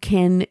you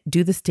can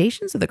do the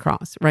Stations of the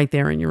Cross right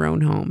there in your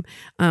own home.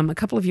 A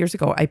couple of years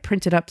ago, I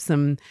printed up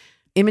some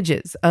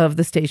images of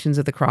the Stations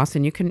of the Cross,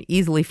 and you can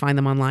easily find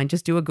them online.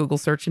 Just do a Google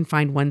search and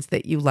find ones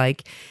that you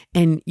like,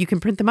 and you can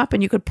print them up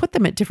and you could put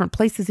them at different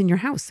places in your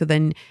house. So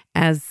then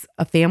as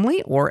a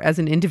family or as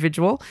an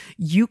individual,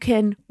 you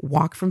can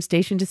walk from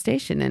station to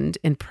station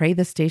and pray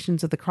the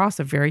Stations of the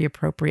Cross, a very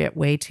appropriate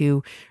way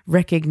to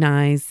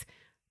recognize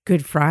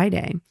Good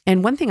Friday.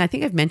 And one thing, I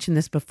think I've mentioned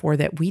this before,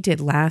 that we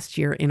did last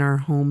year in our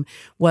home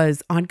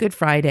was on Good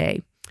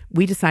Friday,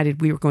 we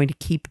decided we were going to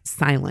keep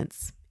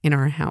silence in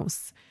our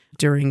house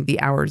during the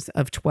hours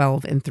of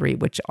 12 and 3,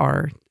 which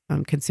are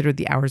considered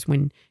the hours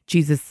when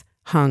Jesus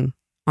hung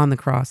on the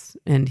cross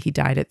and he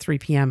died at 3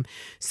 p.m.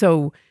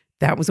 So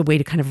that was a way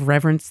to kind of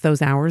reverence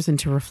those hours and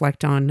to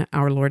reflect on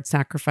our Lord's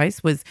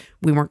sacrifice. Was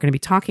we weren't going to be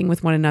talking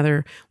with one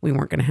another. We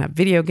weren't going to have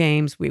video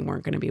games. We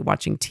weren't going to be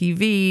watching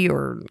TV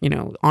or,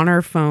 on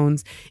our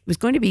phones. It was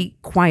going to be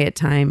quiet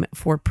time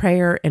for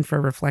prayer and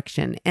for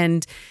reflection.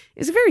 And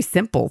it's a very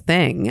simple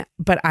thing,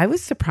 but I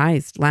was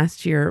surprised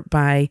last year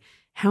by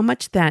how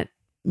much that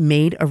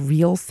made a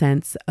real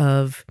sense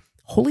of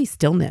holy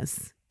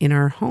stillness in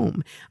our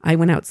home. I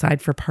went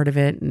outside for part of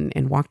it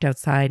and walked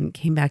outside and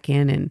came back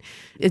in. And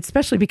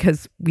especially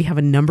because we have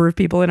a number of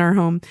people in our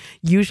home,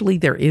 usually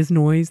there is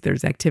noise,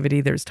 there's activity,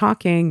 there's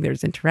talking,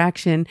 there's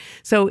interaction.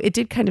 So it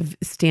did kind of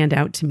stand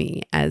out to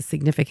me as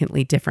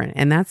significantly different.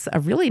 And that's a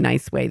really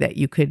nice way that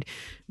you could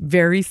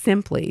very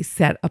simply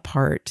set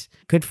apart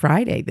Good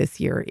Friday this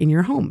year in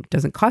your home. It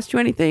doesn't cost you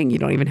anything. You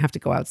don't even have to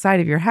go outside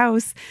of your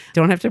house.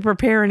 Don't have to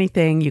prepare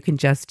anything. You can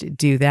just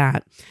do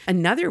that.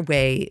 Another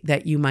way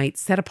that you might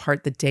set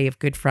apart the day of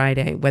Good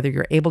Friday, whether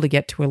you're able to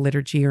get to a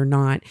liturgy or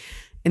not,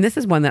 and this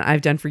is one that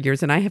I've done for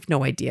years, and I have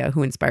no idea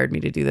who inspired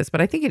me to do this,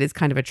 but I think it is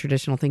kind of a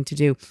traditional thing to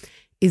do,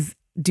 is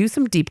do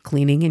some deep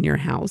cleaning in your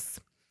house.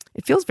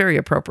 it feels very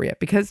appropriate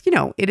because,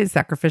 it is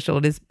sacrificial.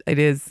 It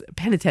is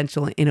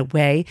penitential in a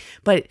way,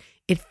 but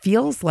it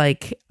feels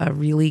like a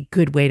really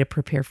good way to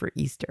prepare for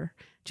Easter.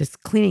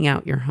 Just cleaning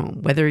out your home,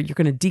 whether you're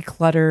going to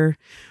declutter,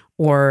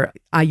 or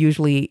I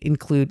usually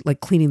include like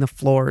cleaning the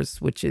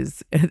floors, which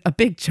is a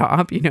big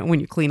job, when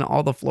you clean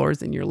all the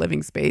floors in your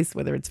living space,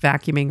 whether it's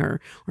vacuuming or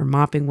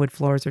mopping wood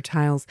floors or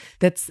tiles.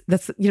 That's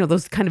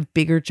those kind of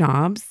bigger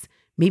jobs.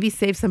 Maybe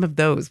save some of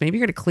those. Maybe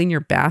you're going to clean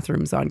your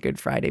bathrooms on Good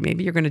Friday.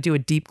 Maybe you're going to do a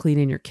deep clean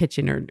in your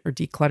kitchen or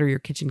declutter your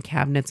kitchen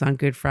cabinets on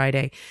Good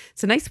Friday.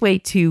 It's a nice way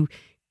to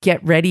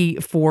get ready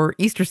for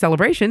Easter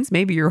celebrations.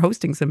 Maybe you're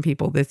hosting some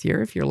people this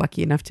year if you're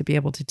lucky enough to be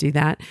able to do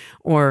that.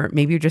 Or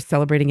maybe you're just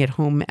celebrating at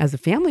home as a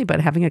family, but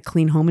having a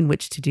clean home in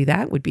which to do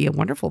that would be a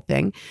wonderful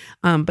thing.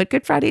 But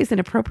Good Friday is an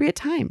appropriate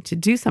time to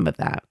do some of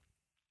that.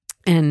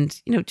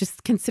 And,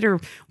 just consider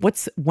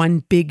what's one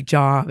big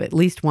job, at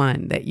least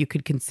one, that you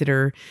could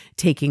consider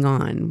taking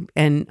on.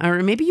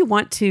 Or maybe you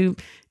want to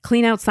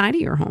clean outside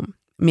of your home.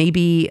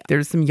 Maybe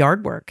there's some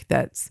yard work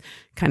that's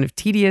kind of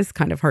tedious,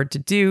 kind of hard to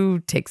do,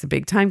 takes a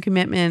big time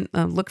commitment.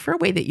 Look for a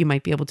way that you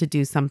might be able to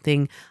do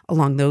something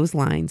along those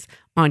lines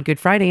on Good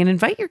Friday and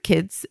invite your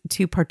kids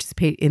to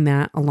participate in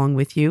that along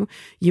with you.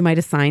 You might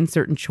assign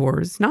certain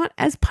chores, not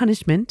as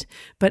punishment,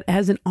 but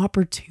as an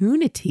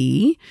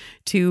opportunity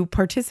to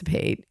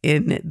participate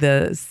in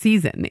the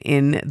season,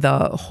 in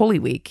the Holy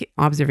Week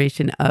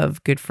observation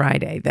of Good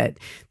Friday, that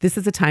this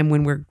is a time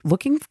when we're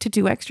looking to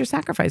do extra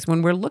sacrifice,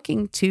 when we're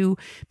looking to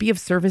be of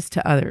service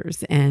to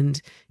others,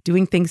 and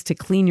doing things to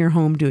clean your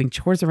home, doing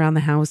chores around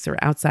the house or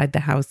outside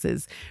the house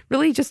is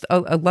really just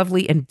a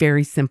lovely and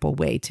very simple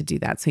way to do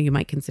that. So you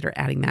might consider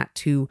adding that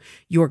to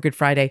your Good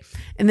Friday.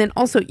 And then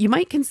also you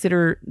might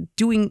consider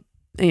doing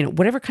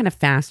whatever kind of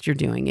fast you're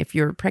doing. If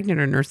you're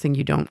pregnant or nursing,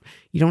 you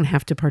don't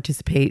have to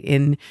participate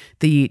in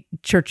the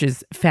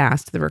church's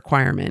fast, the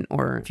requirement,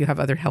 or if you have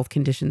other health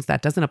conditions,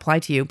 that doesn't apply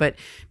to you. But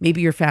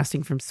maybe you're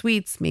fasting from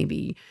sweets.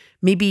 Maybe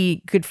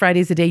Good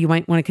Friday's a day you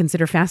might want to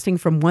consider fasting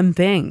from one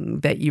thing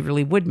that you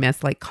really would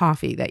miss, like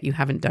coffee that you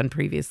haven't done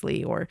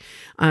previously. Or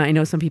I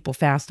know some people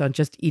fast on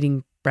just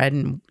eating bread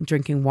and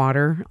drinking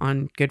water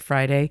on Good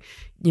Friday.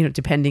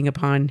 Depending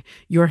upon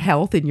your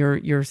health and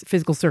your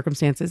physical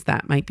circumstances,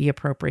 that might be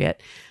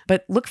appropriate.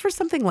 But look for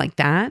something like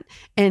that.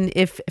 And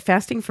if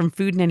fasting from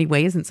food in any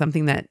way isn't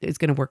something that is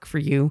going to work for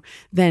you,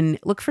 then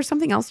look for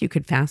something else you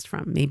could fast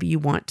from. Maybe you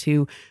want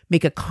to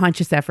make a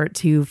conscious effort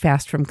to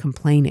fast from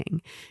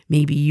complaining.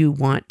 Maybe you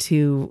want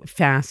to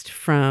fast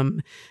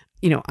from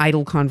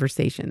idle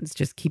conversations,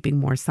 just keeping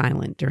more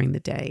silent during the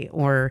day,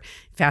 or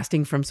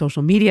fasting from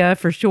social media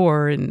for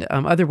sure, and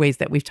other ways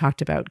that we've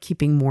talked about,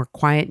 keeping more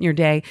quiet in your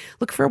day.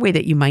 Look for a way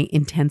that you might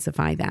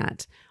intensify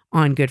that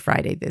on Good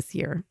Friday this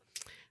year.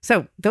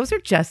 So those are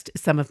just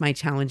some of my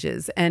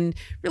challenges. And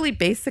really,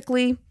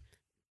 basically,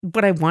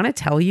 what I want to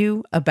tell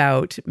you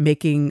about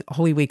making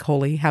Holy Week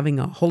holy, having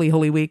a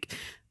holy week,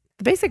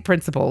 the basic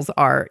principles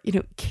are,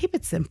 keep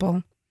it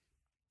simple.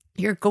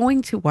 You're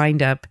going to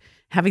wind up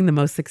having the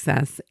most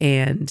success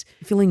and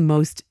feeling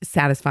most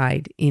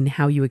satisfied in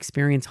how you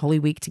experience Holy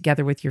Week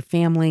together with your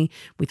family,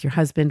 with your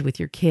husband, with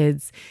your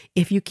kids,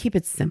 if you keep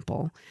it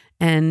simple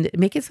and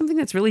make it something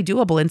that's really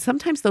doable. And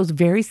sometimes those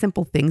very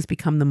simple things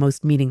become the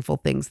most meaningful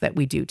things that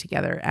we do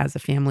together as a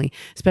family,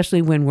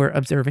 especially when we're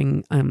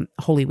observing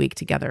Holy Week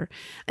together.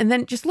 And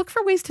then just look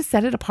for ways to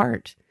set it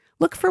apart.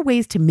 Look for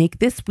ways to make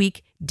this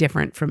week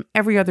different from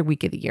every other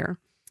week of the year.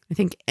 I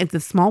think the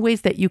small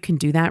ways that you can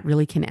do that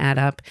really can add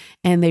up,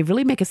 and they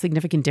really make a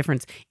significant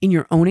difference in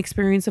your own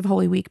experience of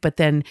Holy Week, but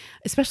then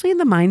especially in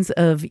the minds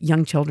of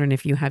young children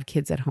if you have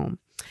kids at home.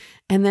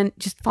 And then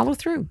just follow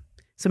through.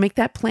 So make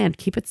that plan,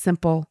 keep it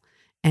simple,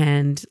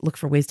 and look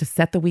for ways to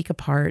set the week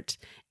apart,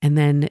 and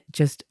then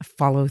just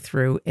follow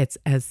through. It's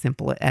as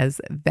simple as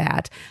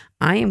that.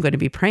 I am going to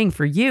be praying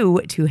for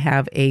you to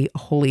have a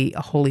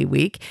holy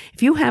week.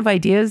 If you have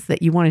ideas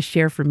that you want to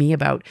share for me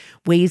about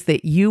ways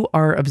that you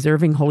are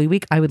observing Holy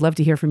Week, I would love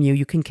to hear from you.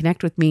 You can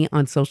connect with me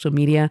on social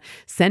media.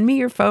 Send me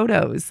your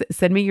photos.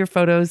 Send me your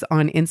photos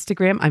on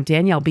Instagram. I'm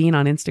Danielle Bean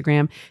on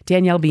Instagram,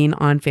 Danielle Bean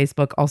on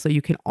Facebook. Also,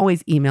 you can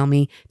always email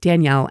me,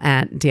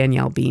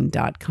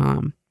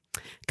 danielle@daniellebean.com.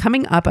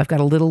 Coming up, I've got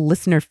a little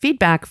listener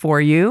feedback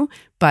for you,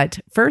 but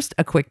first,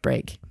 a quick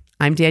break.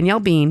 I'm Danielle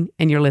Bean,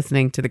 and you're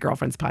listening to the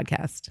Girlfriends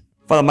Podcast.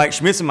 Father Mike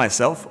Schmitz and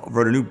myself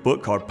wrote a new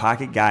book called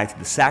Pocket Guide to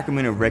the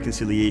Sacrament of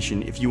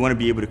Reconciliation. If you want to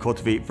be able to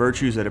cultivate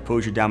virtues that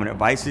oppose your dominant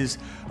vices,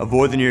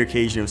 avoid the near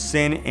occasion of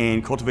sin,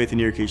 and cultivate the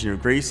near occasion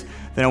of grace,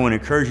 then I want to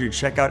encourage you to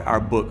check out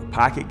our book,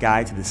 Pocket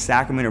Guide to the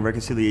Sacrament of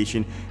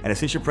Reconciliation, at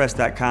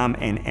AscensionPress.com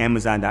and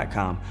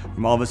Amazon.com.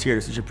 From all of us here at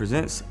Ascension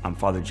Presents, I'm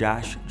Father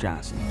Josh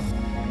Johnson.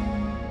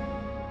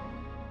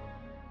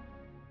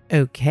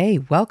 Okay,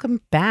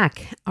 welcome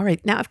back. All right,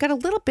 now I've got a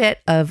little bit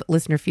of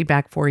listener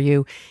feedback for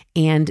you.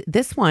 And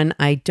this one,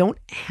 I don't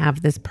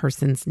have this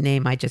person's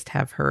name. I just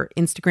have her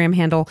Instagram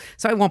handle.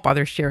 So I won't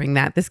bother sharing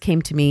that. This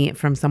came to me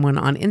from someone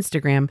on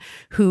Instagram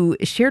who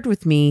shared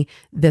with me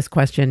this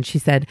question. She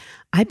said,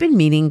 I've been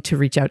meaning to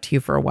reach out to you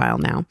for a while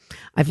now.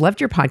 I've loved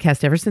your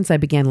podcast ever since I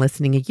began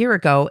listening a year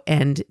ago,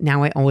 and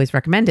now I always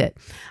recommend it.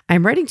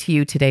 I'm writing to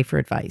you today for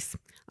advice.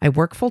 I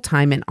work full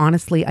time, and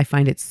honestly, I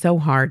find it so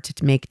hard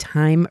to make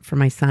time for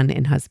my son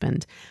and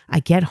husband. I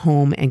get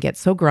home and get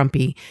so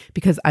grumpy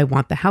because I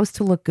want the house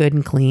to look good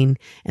and clean,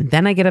 and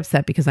then I get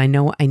upset because I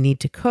know I need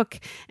to cook,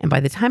 and by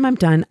the time I'm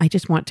done, I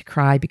just want to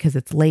cry because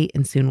it's late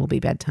and soon will be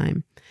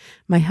bedtime.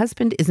 My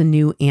husband is a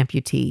new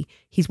amputee.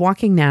 He's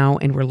walking now,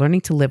 and we're learning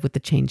to live with the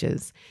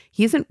changes.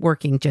 He isn't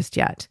working just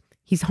yet.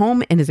 He's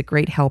home and is a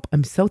great help.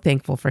 I'm so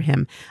thankful for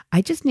him.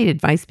 I just need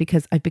advice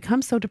because I've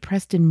become so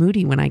depressed and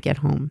moody when I get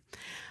home.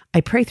 I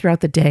pray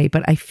throughout the day,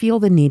 but I feel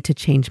the need to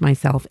change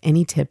myself.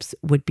 Any tips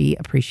would be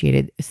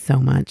appreciated so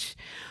much.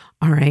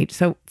 All right.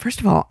 So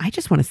first of all, I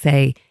just want to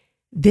say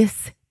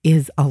this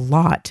is a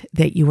lot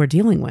that you are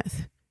dealing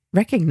with.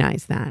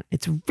 Recognize that.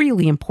 It's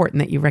really important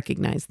that you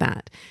recognize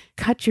that.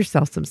 Cut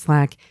yourself some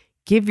slack.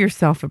 Give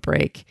yourself a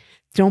break.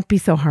 Don't be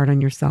so hard on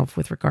yourself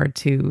with regard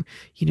to,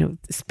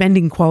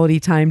 spending quality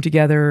time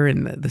together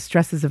and the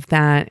stresses of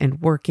that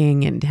and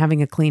working and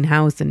having a clean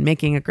house and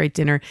making a great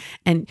dinner.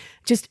 And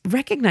just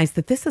recognize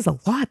that this is a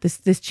lot.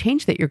 This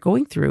change that you're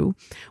going through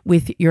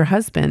with your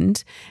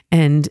husband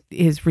and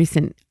his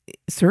recent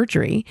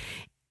surgery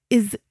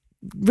is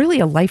really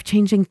a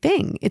life-changing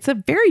thing. It's a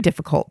very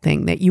difficult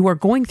thing that you are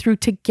going through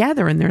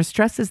together, and there are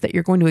stresses that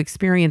you're going to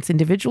experience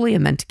individually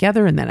and then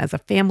together and then as a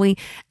family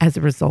as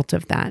a result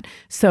of that.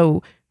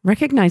 So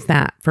recognize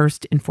that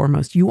first and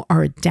foremost. You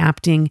are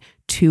adapting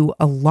to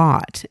a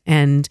lot,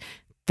 and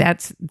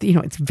that's,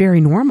 it's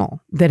very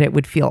normal that it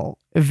would feel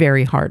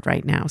very hard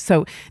right now.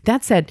 So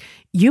that said,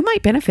 you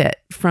might benefit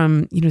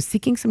from,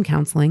 seeking some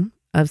counseling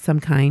of some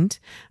kind,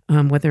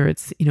 whether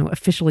it's,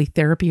 officially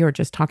therapy or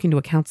just talking to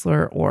a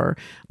counselor or,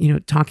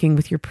 talking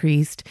with your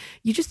priest.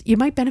 You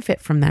might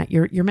benefit from that.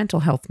 Your mental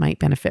health might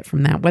benefit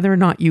from that. Whether or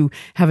not you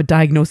have a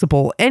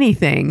diagnosable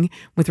anything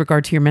with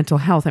regard to your mental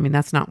health, I mean,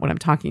 that's not what I'm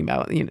talking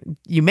about.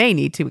 You may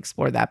need to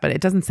explore that, but it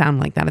doesn't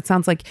sound like that. It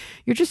sounds like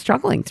you're just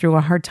struggling through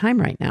a hard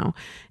time right now.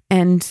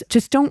 And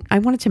I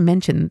wanted to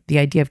mention the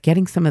idea of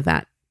getting some of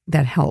that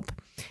help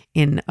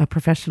in a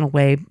professional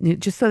way,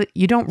 just so that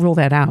you don't rule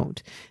that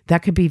out.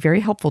 That could be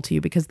very helpful to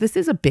you because this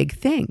is a big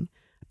thing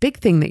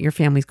that your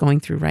family's going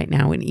through right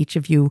now. And each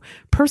of you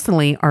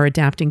personally are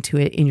adapting to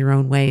it in your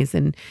own ways.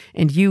 And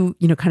you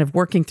kind of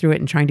working through it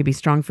and trying to be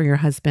strong for your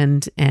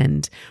husband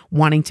and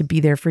wanting to be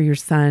there for your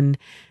son.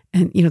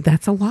 And,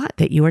 that's a lot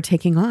that you are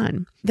taking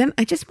on. Then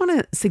I just want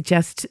to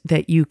suggest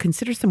that you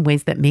consider some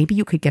ways that maybe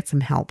you could get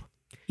some help.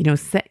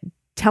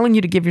 Telling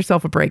you to give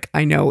yourself a break,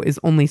 I know, is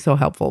only so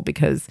helpful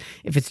because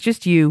if it's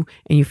just you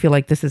and you feel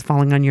like this is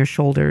falling on your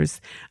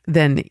shoulders,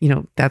 then,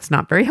 that's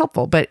not very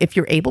helpful. But if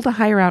you're able to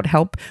hire out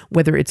help,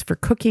 whether it's for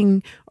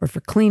cooking or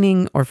for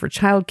cleaning or for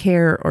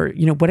childcare or,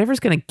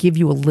 whatever's going to give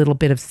you a little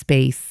bit of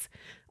space,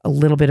 a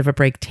little bit of a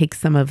break, take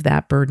some of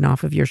that burden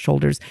off of your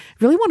shoulders.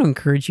 I really want to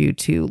encourage you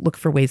to look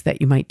for ways that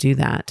you might do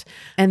that.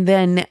 And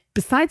then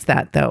besides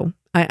that, though,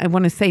 I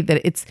want to say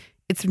that it's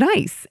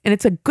nice and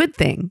it's a good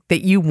thing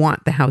that you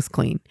want the house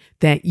clean,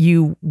 that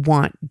you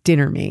want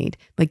dinner made.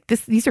 Like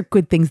these are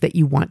good things that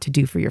you want to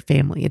do for your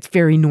family. It's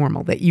very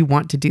normal that you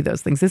want to do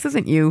those things. This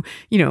isn't you,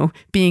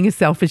 being a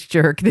selfish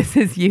jerk. This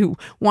is you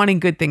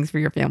wanting good things for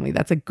your family.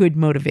 That's a good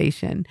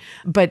motivation.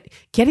 But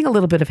getting a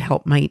little bit of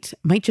help might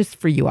just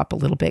free you up a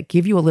little bit,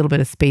 give you a little bit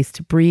of space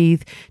to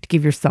breathe, to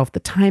give yourself the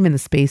time and the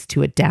space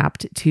to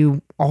adapt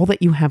to all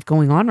that you have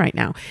going on right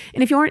now.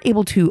 And if you aren't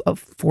able to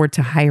afford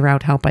to hire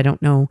out help, I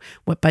don't know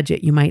what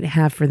budget you might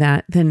have for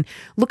that, then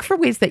look for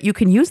ways that you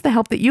can use the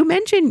help that you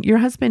mentioned. Your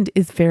husband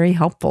is very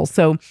helpful.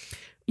 So,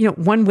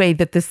 one way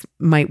that this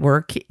might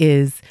work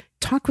is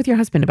talk with your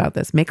husband about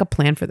this. Make a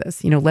plan for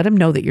this. Let him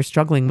know that you're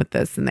struggling with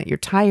this and that you're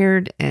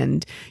tired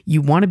and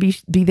you want to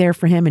be there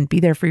for him and be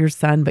there for your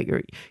son, but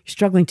you're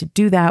struggling to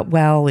do that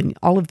well. And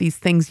all of these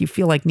things you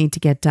feel like need to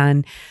get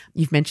done.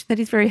 You've mentioned that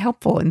he's very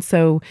helpful. And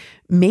so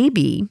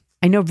maybe,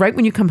 I know right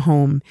when you come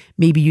home,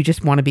 maybe you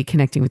just want to be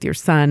connecting with your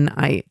son.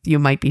 You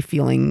might be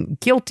feeling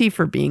guilty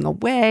for being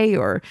away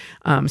or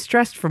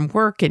stressed from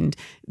work, and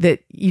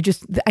that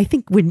I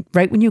think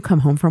right when you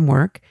come home from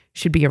work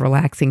should be a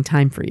relaxing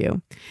time for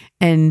you.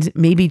 And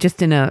maybe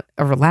just in a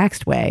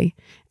relaxed way,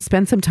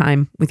 spend some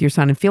time with your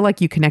son and feel like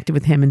you connected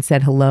with him and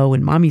said hello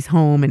and mommy's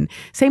home, and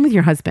same with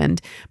your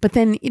husband. But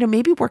then,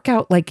 maybe work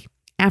out like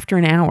after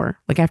an hour,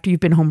 like after you've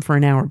been home for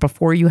an hour,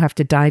 before you have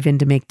to dive in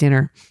to make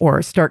dinner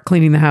or start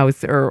cleaning the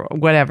house or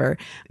whatever,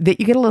 that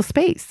you get a little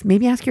space.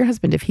 Maybe ask your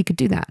husband if he could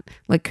do that.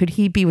 Like, could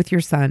he be with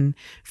your son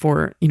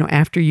for,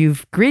 after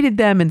you've greeted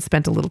them and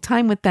spent a little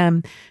time with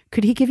them,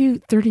 could he give you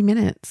 30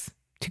 minutes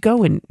to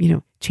go and,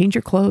 change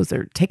your clothes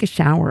or take a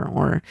shower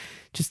or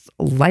just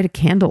light a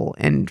candle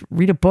and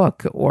read a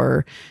book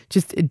or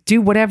just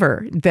do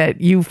whatever that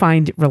you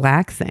find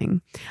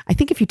relaxing. I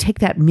think if you take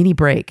that mini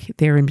break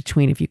there in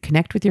between, if you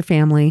connect with your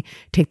family,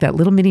 take that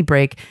little mini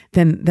break,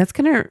 then that's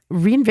going to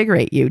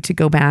reinvigorate you to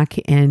go back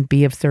and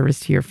be of service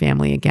to your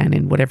family again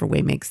in whatever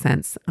way makes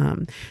sense.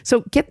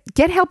 So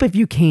get help if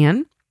you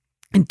can.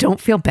 And don't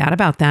feel bad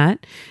about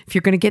that. If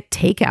you're going to get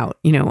takeout,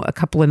 a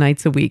couple of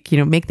nights a week,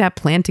 make that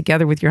plan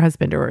together with your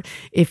husband. Or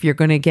if you're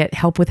going to get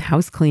help with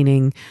house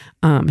cleaning,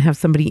 have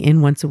somebody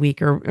in once a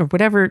week or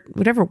whatever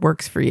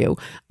works for you.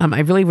 I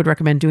really would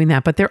recommend doing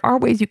that. But there are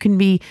ways you can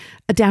be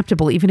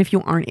adaptable, even if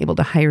you aren't able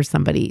to hire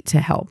somebody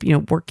to help.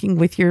 Working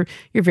with your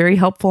very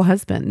helpful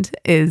husband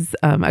is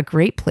a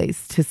great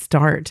place to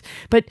start.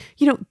 But,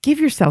 give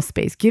yourself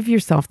space, give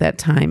yourself that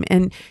time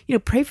and,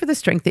 pray for the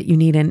strength that you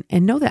need and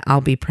know that I'll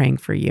be praying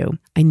for you.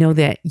 I know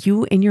that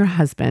you and your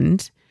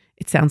husband,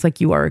 it sounds like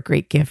you are a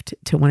great gift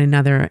to one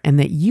another and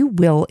that you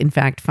will, in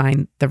fact,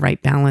 find the right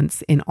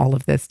balance in all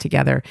of this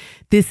together.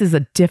 This is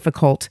a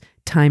difficult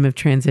time of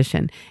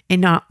transition,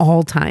 and not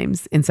all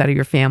times inside of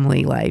your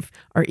family life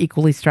are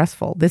equally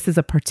stressful. This is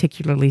a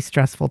particularly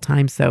stressful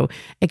time. So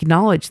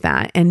acknowledge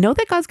that and know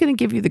that God's going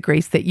to give you the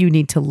grace that you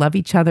need to love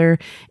each other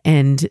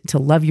and to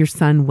love your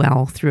son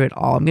well through it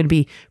all. I'm going to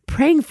be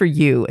praying for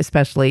you,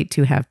 especially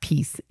to have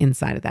peace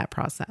inside of that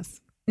process.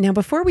 Now,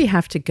 before we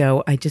have to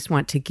go, I just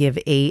want to give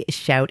a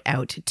shout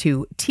out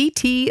to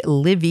TT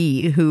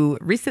Livy, who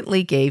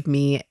recently gave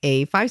me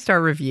a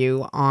 5-star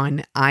review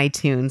on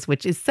iTunes,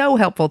 which is so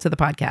helpful to the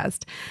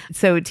podcast.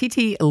 So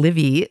TT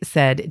Livy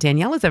said,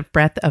 Danielle is a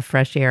breath of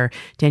fresh air.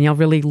 Danielle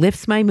really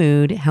lifts my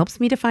mood, helps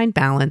me to find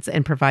balance,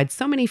 and provides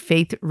so many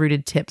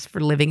faith-rooted tips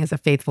for living as a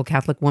faithful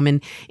Catholic woman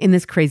in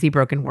this crazy,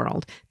 broken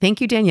world. Thank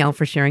you, Danielle,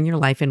 for sharing your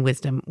life and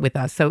wisdom with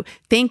us. So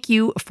thank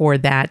you for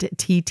that,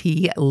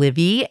 TT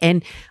Livy.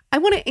 And I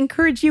want to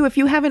encourage you, if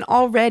you haven't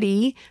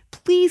already,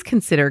 please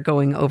consider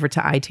going over to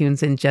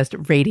iTunes and just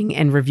rating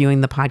and reviewing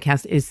the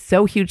podcast. It is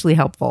so hugely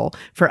helpful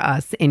for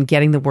us in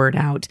getting the word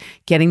out,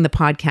 getting the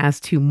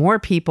podcast to more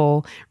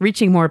people,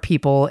 reaching more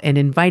people, and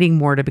inviting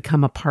more to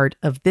become a part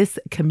of this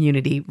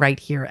community right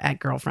here at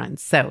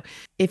Girlfriends. So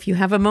if you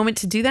have a moment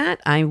to do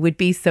that, I would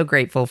be so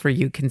grateful for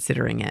you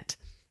considering it.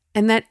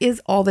 And that is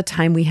all the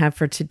time we have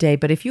for today.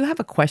 But if you have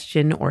a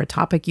question or a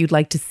topic you'd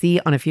like to see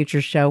on a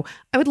future show,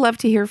 I would love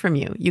to hear from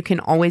you. You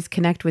can always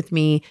connect with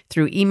me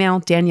through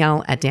email,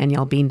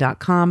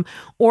 danielle@daniellebean.com,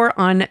 or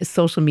on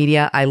social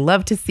media. I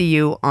love to see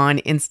you on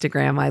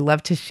Instagram. I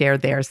love to share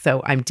there.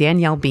 So I'm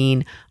Danielle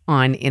Bean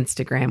on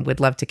Instagram. Would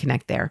love to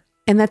connect there.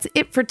 And that's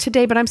it for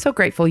today, but I'm so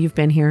grateful you've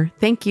been here.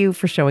 Thank you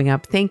for showing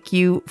up. Thank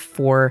you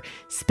for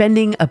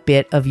spending a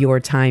bit of your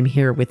time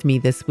here with me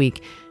this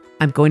week.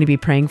 I'm going to be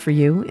praying for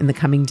you in the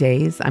coming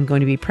days. I'm going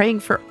to be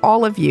praying for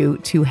all of you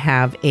to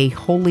have a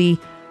holy,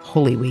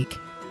 holy week.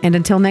 And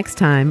until next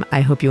time,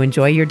 I hope you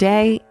enjoy your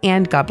day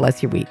and God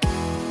bless your week.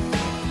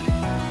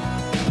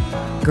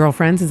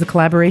 Girlfriends is a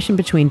collaboration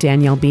between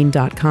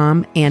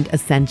DanielleBean.com and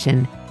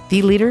Ascension,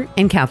 the leader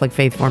in Catholic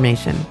faith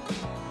formation.